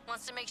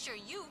 Wants to make sure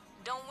you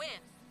don't win.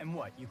 And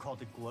what, you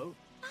called it gloat?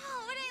 No,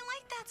 it ain't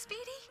like that,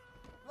 Speedy.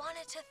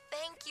 Wanted to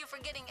thank you for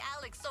getting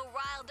Alex so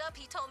riled up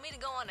he told me to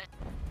go on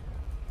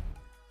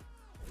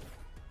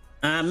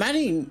a...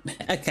 Maddie...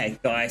 Okay,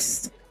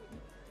 guys.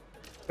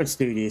 Let's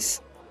do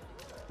this.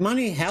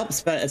 Money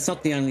helps, but it's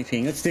not the only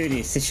thing. Let's do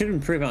this. It should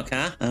improve our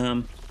car.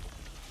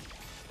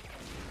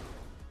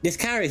 This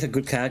car is a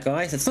good car,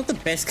 guys. It's not the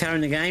best car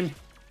in the game,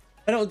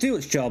 but it'll do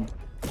its job.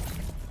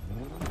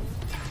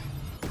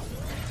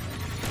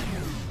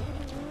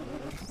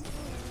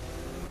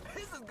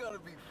 This is gonna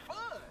be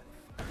fun.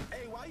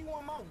 Hey, why you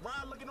want my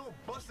ride looking all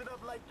busted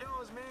up like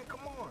yours, man?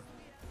 Come on.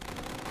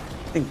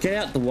 Then get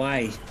out the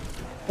way.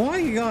 Why are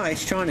you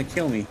guys trying to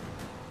kill me?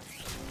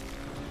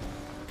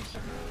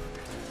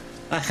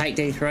 I hate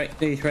these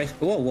races.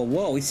 Whoa, whoa,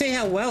 whoa. You see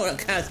how well that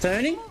car's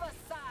turning? Move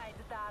aside,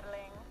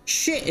 darling.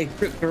 Shit, it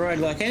gripped the road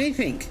like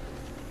anything.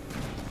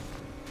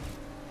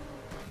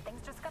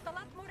 Things just got a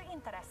lot more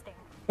interesting.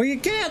 Will you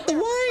get out the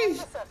way? The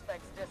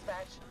suspects,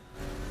 dispatch.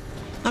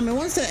 I mean,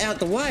 once they're out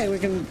the way, we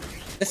can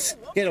just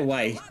get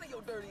away.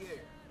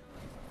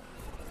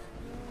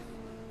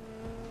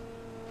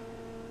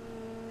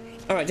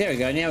 Alright, there we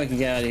go. Now we can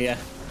get out of here.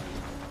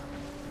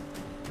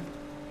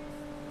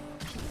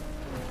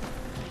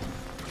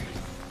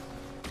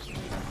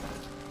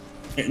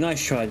 Yeah,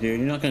 nice try, dude.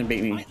 You're not going to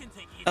beat me.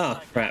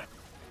 Oh, crap.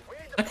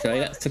 Actually,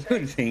 that's a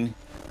good thing.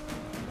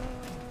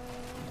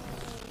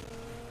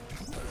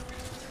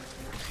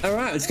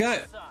 Alright, let's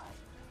go.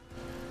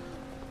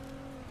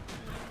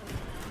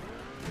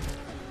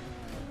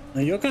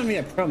 Now, you're going to be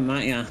a problem,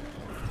 aren't you?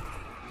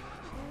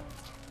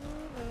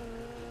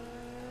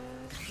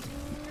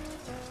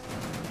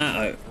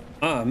 Uh-oh.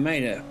 Oh, I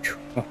made it.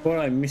 I thought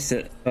I missed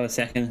it for a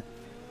second.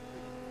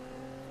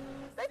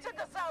 They took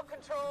us out,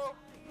 Control.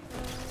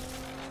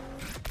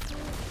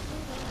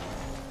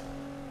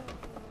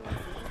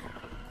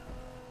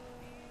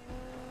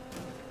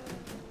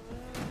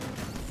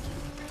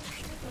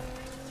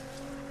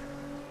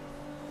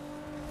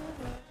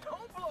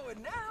 Don't blow it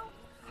now.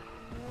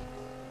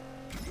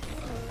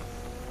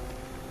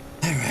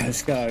 Alright,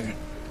 let's go.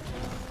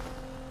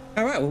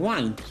 Alright, we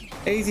won.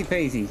 Easy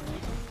peasy.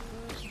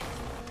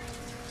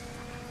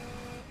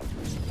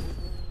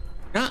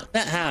 Not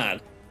that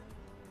hard.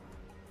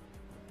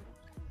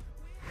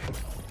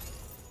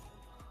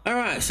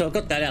 Alright, so I've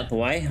got that out the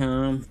way.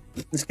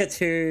 Let's get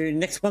to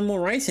next one more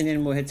race and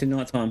then we'll head to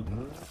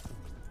nighttime.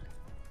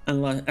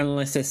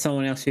 Unless there's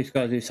someone else who's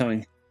got to do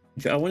something.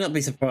 I will not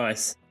be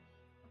surprised.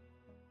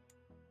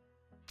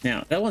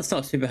 Now, that one's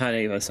not super hard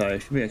either, so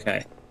it should be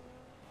okay.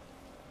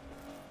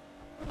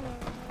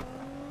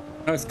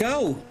 Let's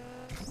go!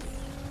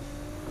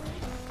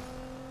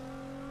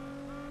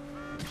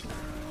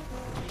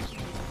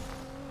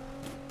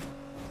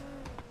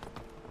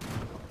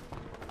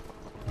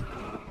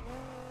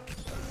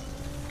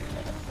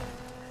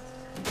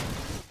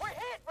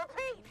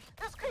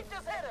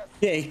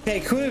 Yeah, they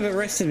could have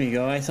arrested me,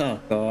 guys. Oh,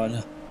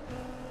 God.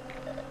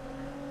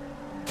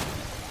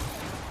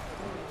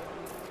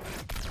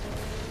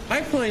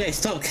 Hopefully they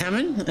stop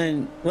coming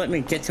and let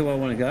me get to where I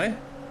want to go.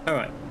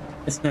 Alright,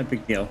 it's no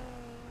big deal.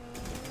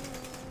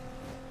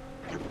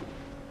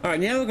 Alright,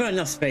 now we've got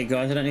enough speed,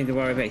 guys. I don't need to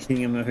worry about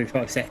hitting them every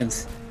 5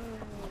 seconds.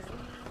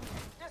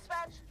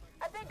 Dispatch,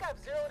 I think I've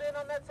zeroed in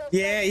on that suspect.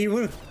 Yeah, you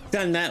would have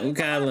done that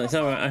regardless.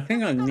 Alright, I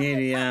think I'm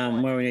nearly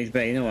where we need to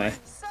be anyway.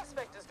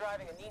 Suspect is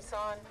driving a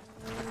Nissan.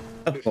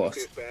 Of course.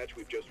 Dispatch,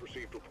 we've just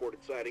received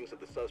reported sightings of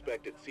the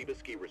suspect at Seba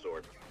Ski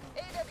Resort.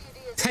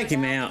 AWD is Take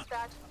him out.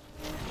 dispatch.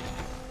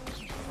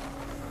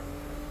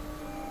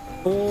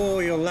 Oh,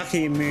 you're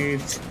lucky you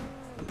moved.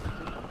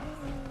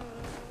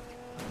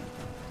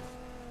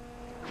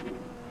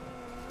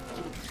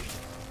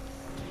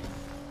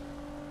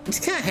 This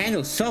car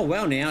handles so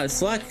well now.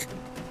 It's like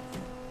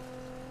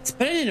it's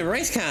better than a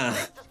race car.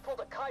 Just pulled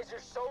a Kaiser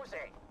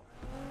Soze.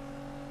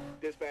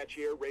 Dispatch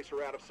here,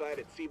 racer out of sight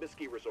at Seba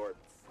Ski Resort.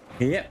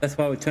 Yep, that's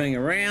why we're turning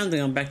around and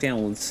going back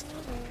downwards.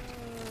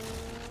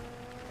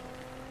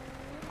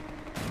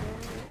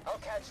 I'll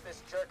catch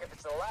this jerk if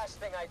it's the last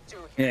thing I do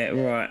Yeah,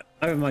 here. right.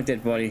 Over my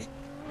dead body.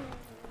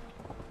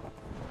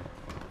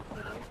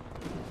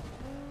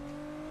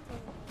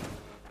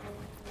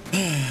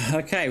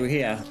 Okay, we're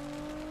here.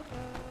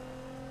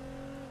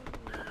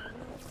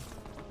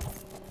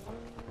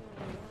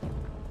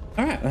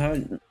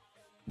 Alright,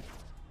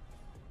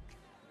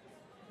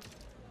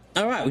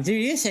 Alright, we'll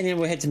do this and then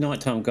we'll head to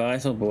nighttime,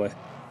 guys. Oh boy.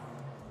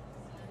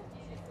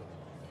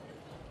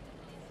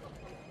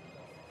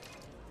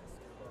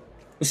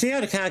 We'll see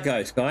how the car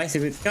goes, guys.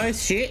 If it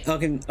goes shit, I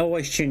can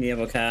always tune the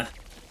other car.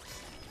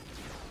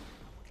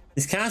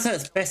 This car's at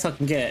its best I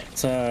can get,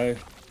 so...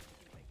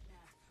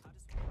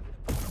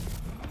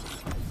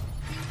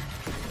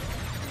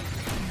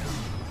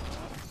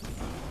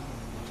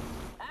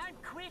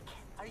 And quick,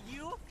 are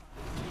you?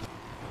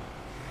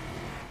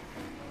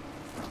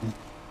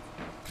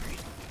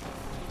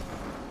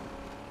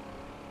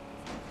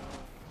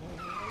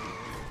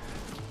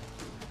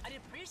 I'd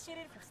appreciate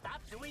it if you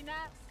stopped doing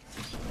that.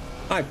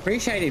 I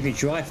appreciate it if you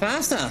drive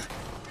faster.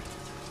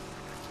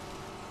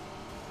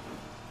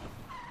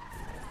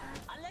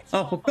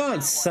 Oh, for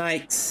God's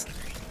sakes.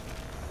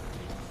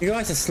 You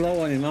guys are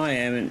slower than I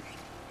am, and...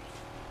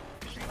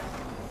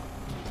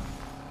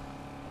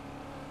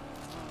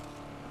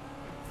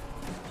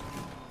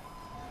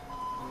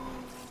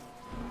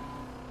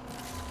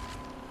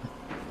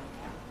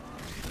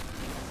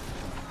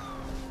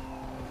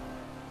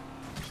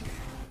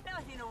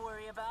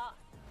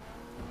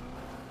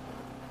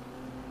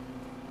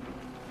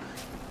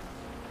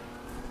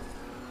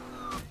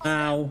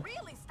 Ow.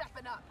 Really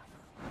stepping up.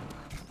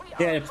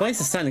 Yeah, the police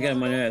are starting to get on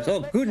my nerves.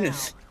 Oh,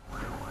 goodness.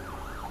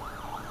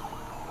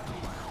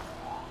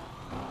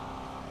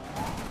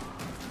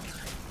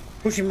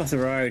 Push him off the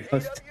road.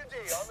 Uh-oh.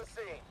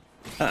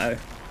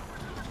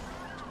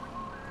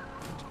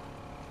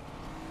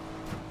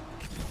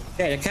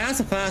 Yeah, the cars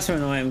are faster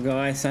than I am,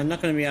 guys, so I'm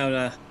not going to be able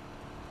to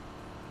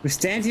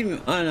withstand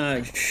him on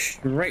a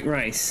straight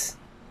race.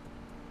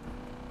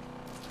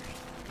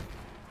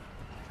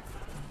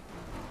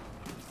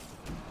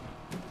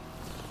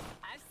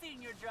 I've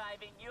seen you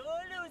driving. You'll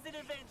lose it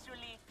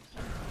eventually.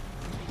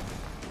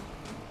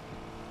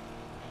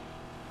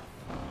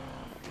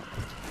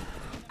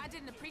 I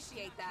didn't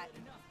appreciate that.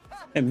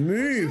 And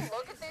move.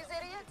 Look at these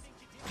idiots.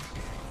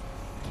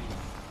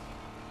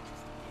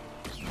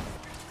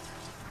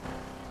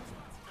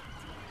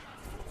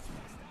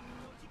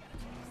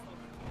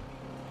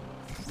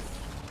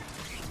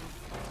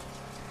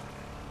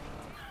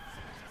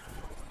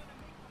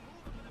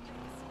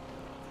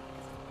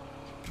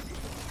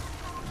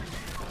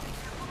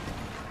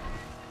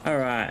 All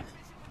right.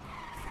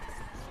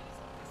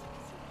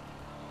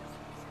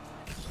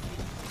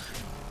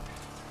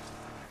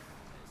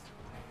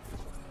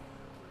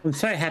 I'm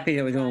so happy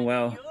that we're doing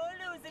well.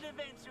 You'll lose it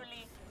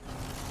eventually.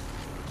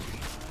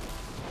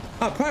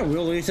 I probably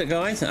will lose it,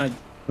 guys. I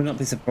would not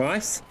be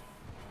surprised.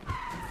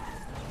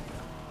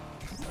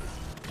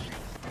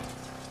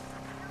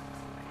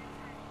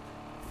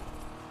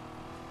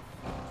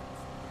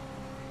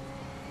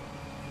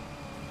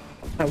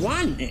 I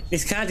won!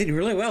 This car did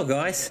really well,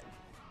 guys.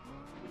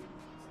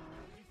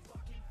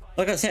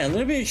 Like I said, a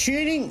little bit of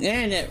shooting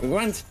and it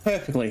runs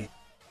perfectly.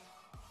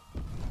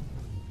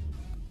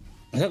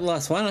 Was that the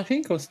last one, I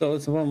think? Or was there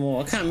one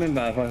more? I can't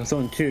remember if I was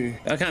on two.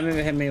 I can't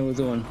remember how many I was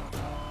on.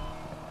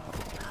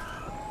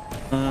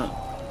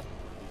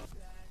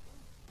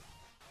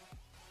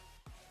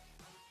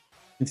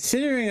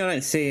 Considering I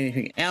don't see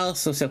anything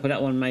else, except for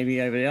that one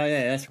maybe over there. Oh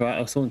yeah, that's right,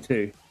 I was on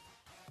two.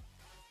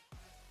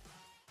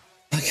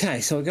 Okay,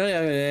 so we'll go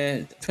over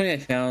there.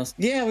 28 fouls.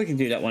 Yeah, we can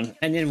do that one.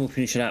 And then we'll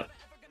finish it up.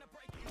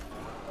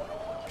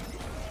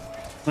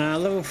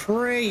 Level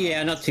 3,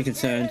 yeah, not too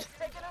concerned.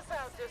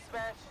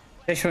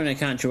 Especially when they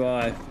can't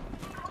drive.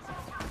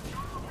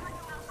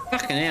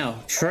 Fucking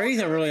hell,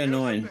 trees are really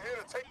annoying.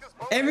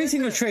 Every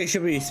single tree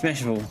should be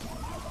smashable.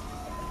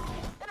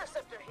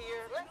 Interceptor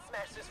here. Let's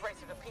smash this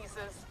racer to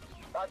pieces.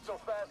 Not so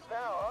fast now,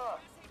 huh?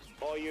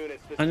 All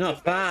units. I'm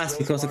not fast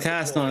because the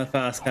car's not a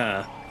fast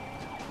car.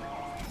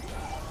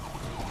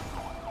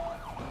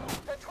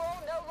 Control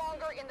no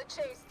longer in the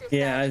chase. Dispatch.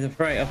 Yeah, I was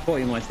afraid. I thought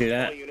you might do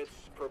that. All units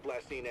per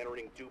blast scene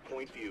entering dew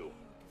point view.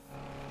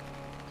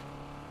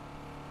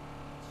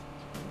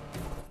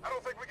 I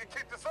don't think we can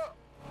keep this up.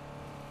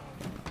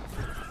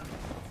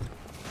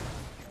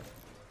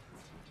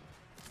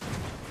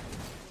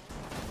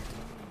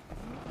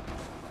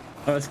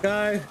 Let's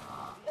go.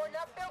 We're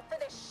not built for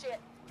this shit.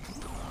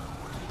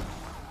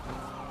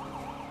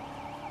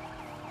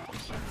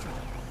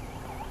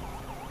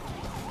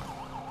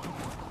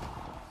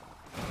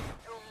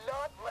 Do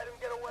not let him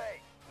get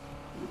away.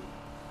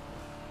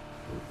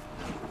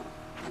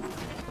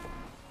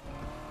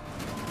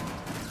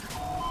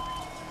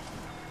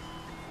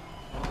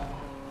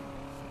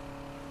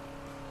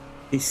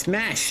 He's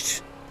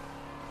smashed.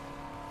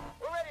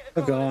 We're ready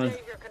to Oh, call God. it a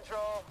day here,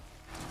 Control.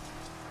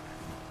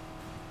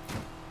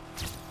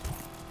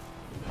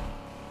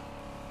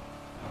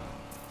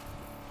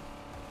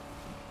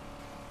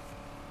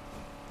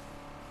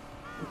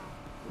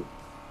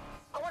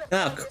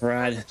 Oh,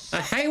 crud.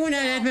 I hate when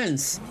that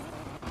happens.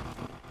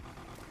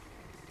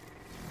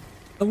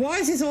 And why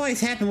does this always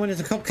happen when there's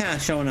a cop car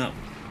showing up?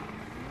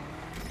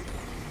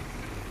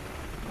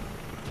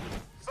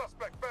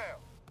 Suspect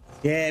found.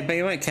 Yeah, but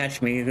you won't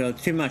catch me. You're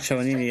too much of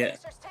an idiot.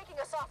 Racer's taking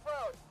us off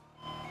road.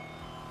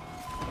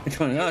 Which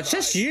one? Oh, it's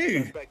just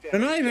you. They're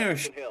not even a...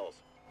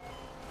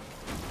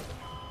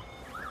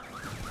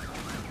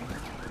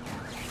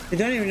 You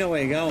don't even know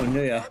where you're going,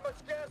 do you? How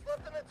much gas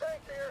left in the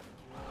tank here?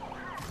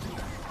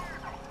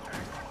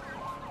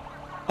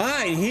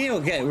 Alright,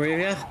 he'll get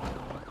rid of you.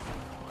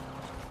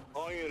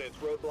 All units,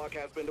 roadblock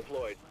has been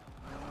deployed.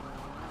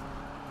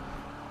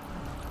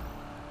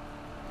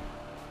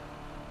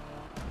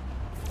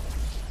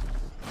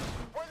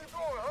 Where you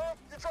going, huh?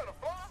 You trying to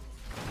fly?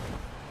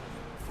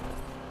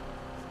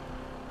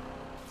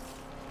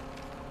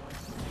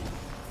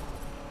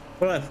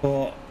 What I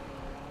thought.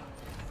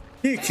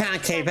 You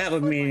can't keep up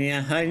with me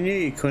now. I knew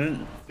you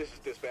couldn't. This is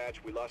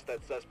dispatch. We lost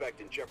that suspect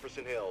in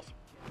Jefferson Hills.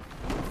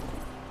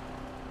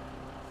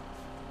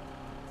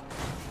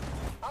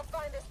 I'll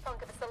find this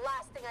punk if it's the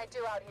last thing I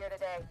do out here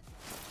today.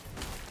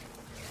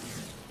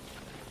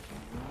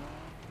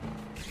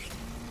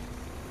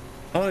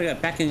 Oh, we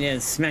got back in there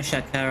and smash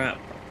that car up.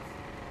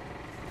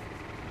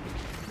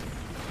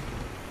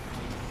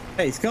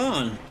 Hey, he's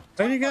gone.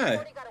 Where'd he go?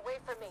 Already got away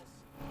from me.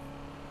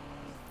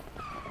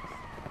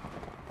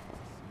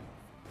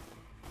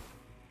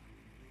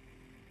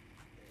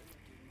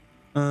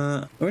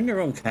 We're in the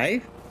wrong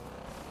cave.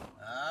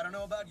 I don't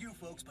know about you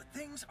folks, but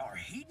things are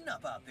heating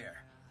up out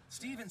there.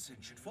 Stevenson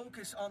should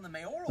focus on the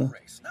mayoral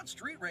race, not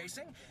street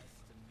racing,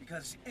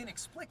 because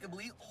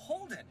inexplicably,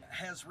 Holden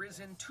has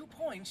risen 2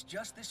 points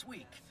just this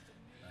week.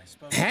 I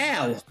suppose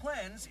How? his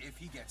plans if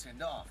he gets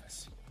into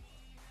office.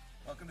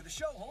 Welcome to the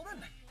show,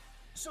 Holden.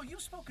 So you've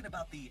spoken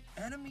about the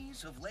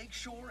enemies of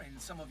Lakeshore in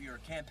some of your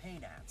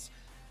campaign ads.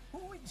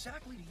 Who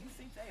exactly do you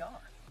think they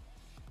are?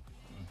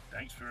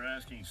 Thanks for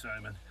asking,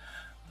 Simon.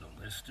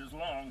 The list is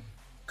long.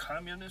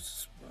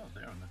 Communists, well,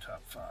 they're in the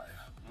top 5.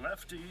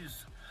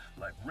 Lefties,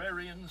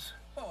 librarians.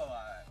 Oh,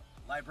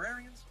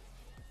 librarians?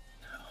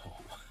 No.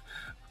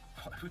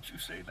 Why would you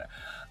say that?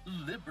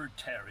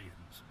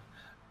 Libertarians.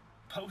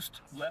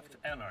 Post-left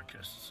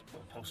anarchists.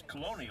 Well,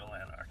 post-colonial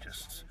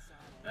anarchists.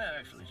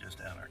 Actually, just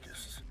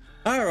anarchists.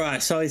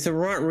 Alright, so he's a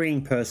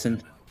right-wing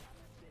person.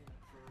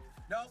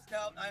 No,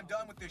 I'm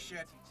done with this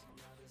shit.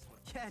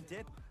 Yeah,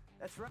 Dip.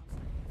 That's right.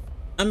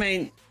 I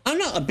mean, I'm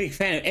not a big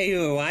fan of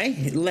either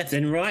way, left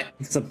and right,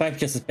 because they're both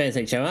just as bad as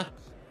each other.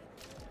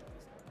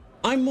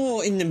 I'm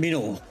more in the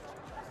middle.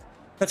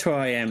 That's where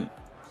I am.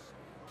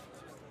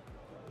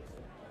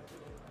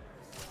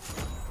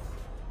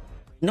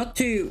 Not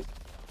too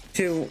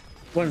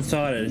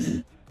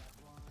one-sided.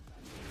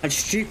 I'm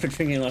stupid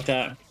thinking like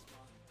that.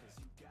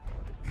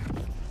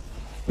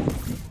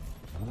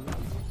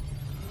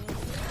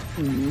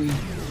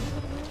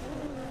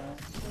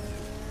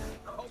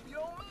 Hope you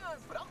don't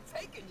mind, but I'm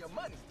taking your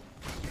money.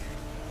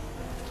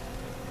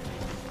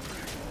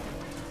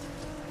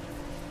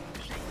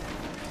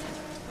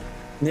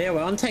 Yeah,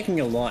 well, I'm taking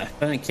your life.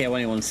 I don't care what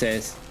anyone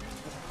says.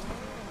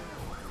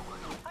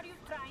 Are you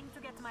trying to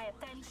get my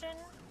attention?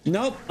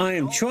 Nope, I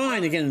am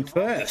trying to get in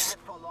first.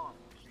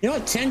 Your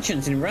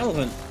attention's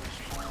irrelevant.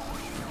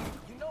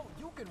 You know,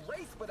 you can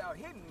race without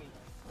hitting me.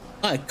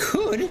 I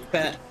could,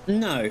 but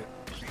no.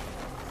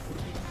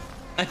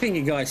 I think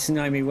you guys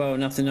know me well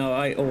enough to know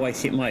I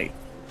always hit my...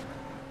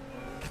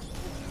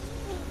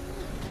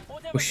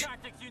 Whatever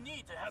tactics you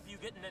need to help you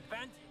get an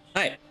advantage.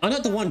 Hey, I'm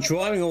not the one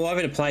driving all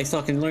over the place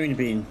like in Looney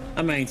Bin.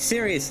 I mean,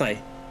 seriously.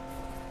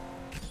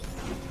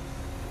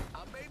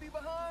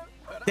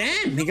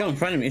 Damn, he got in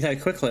front of me so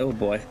quickly, oh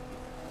boy.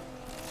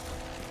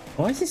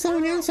 Why is he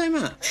slowing down so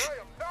much?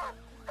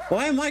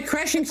 Why am I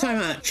crashing so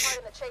much?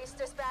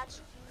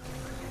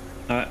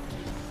 Alright.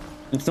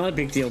 It's not a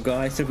big deal,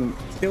 guys.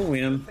 Still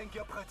win him.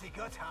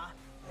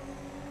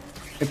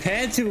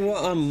 Compared to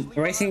what I'm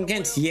racing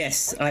against,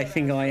 yes, I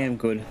think I am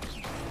good.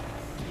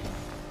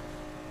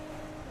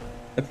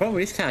 The problem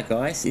with this car,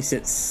 guys, is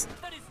it's...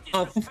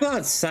 Oh, for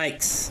God's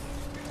sakes.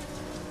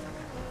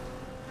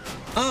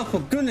 Oh, for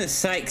goodness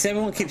sakes,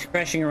 everyone keeps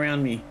crashing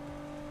around me.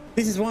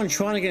 This is why I'm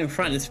trying to get in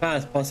front as far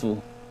as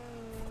possible.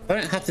 I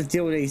don't have to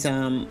deal with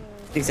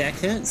these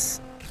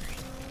accidents.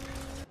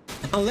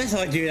 Unless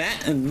I do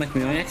that and make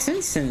my own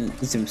accidents, and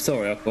I'm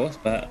sorry, of course,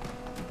 but...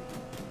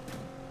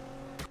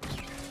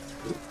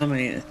 I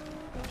mean,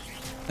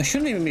 I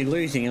shouldn't even be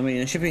losing. I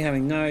mean, I should be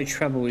having no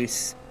trouble with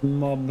this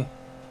mob.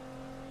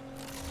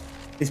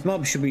 This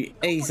mob should be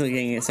easily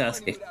getting its ass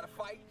kicked.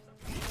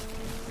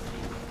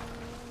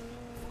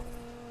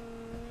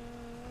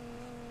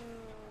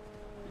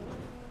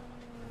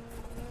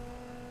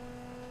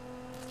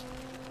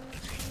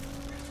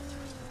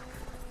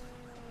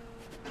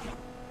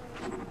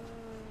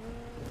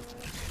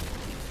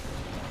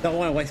 Don't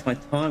want to waste my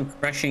time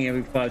crashing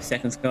every 5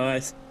 seconds,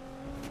 guys.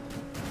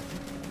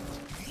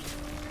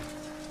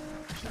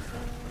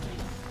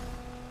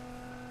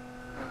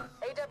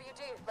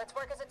 AWD, let's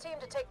work as a team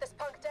to take this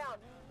punk down.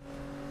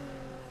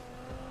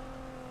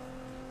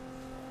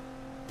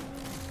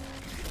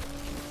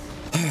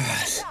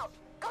 Alright.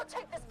 Go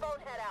take this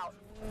bonehead out.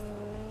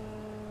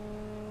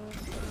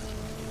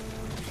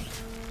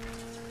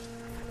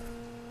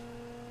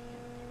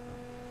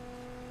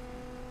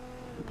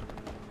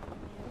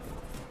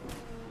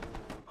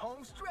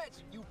 Home stretch,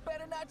 you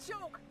better not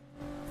choke.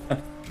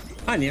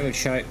 I never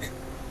choke.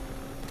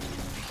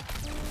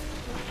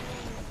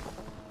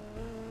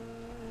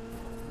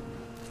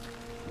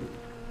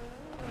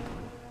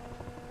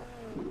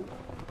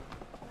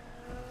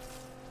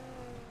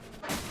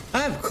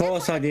 Of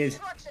course I did.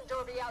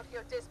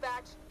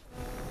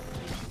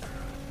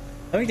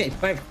 I think they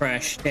both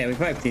crashed. Yeah, we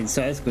both did,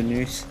 so that's good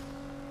news.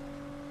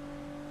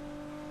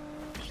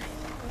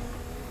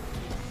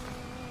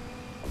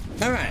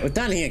 Alright, we're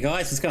done here,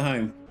 guys. Let's go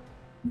home.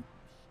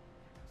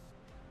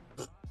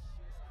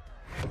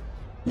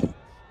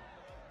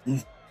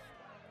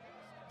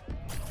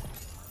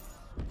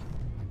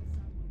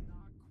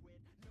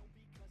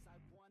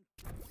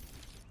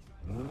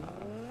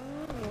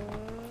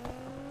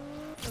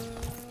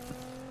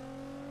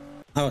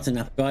 Oh, it's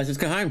enough, guys. Let's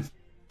go home.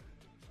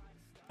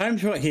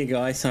 Home's right here,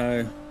 guys,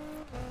 so...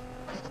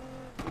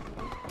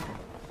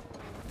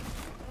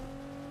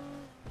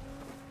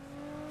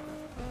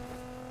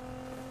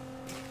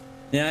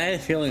 Yeah, I had a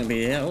feeling it'd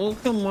be there.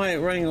 Look at my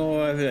running all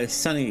over those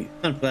sunny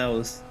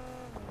sunflowers.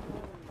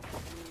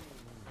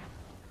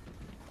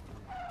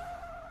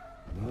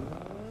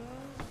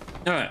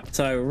 Alright,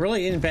 so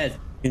really in bad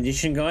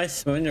condition,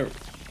 guys. We're in the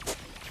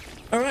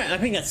All right, I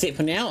think that's it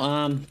for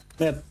now.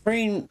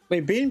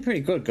 We've been pretty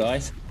good,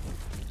 guys.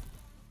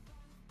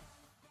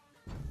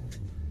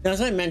 Now,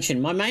 as I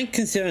mentioned, my main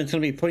concern is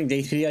going to be putting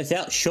these videos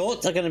out.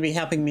 Shorts are going to be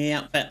helping me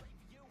out, but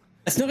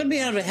it's not going to be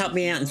able to help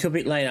me out until a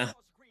bit later.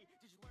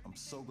 I'm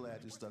so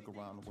glad you stuck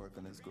around to work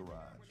in this garage.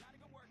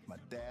 My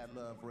dad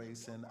loved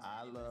racing,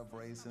 I love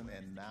racing,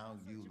 and now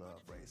you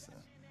love racing.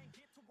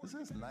 It's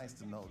just nice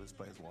to know this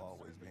place will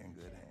always be in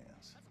good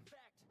hands.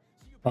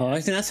 Oh,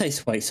 I think that's so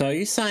sweet. So are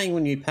you saying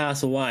when you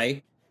pass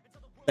away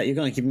that you're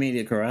going to give me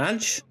the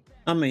garage?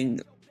 I mean,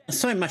 there's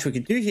so much we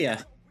could do here.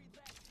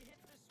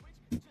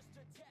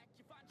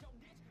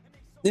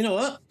 You know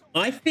what?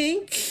 I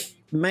think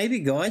maybe,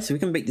 guys, we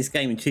can beat this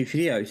game in 2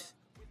 videos.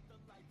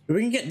 If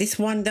we can get this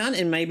one done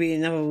and maybe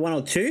another 1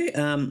 or 2,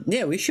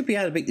 yeah, we should be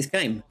able to beat this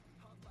game.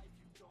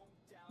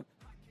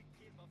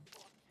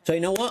 So you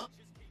know what?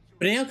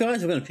 For now,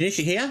 guys, we're going to finish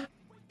it here.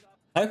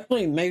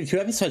 Hopefully, maybe 2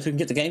 episodes we can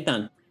get the game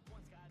done.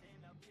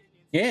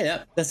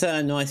 Yeah, that's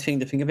a nice thing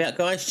to think about,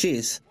 guys.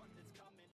 Cheers.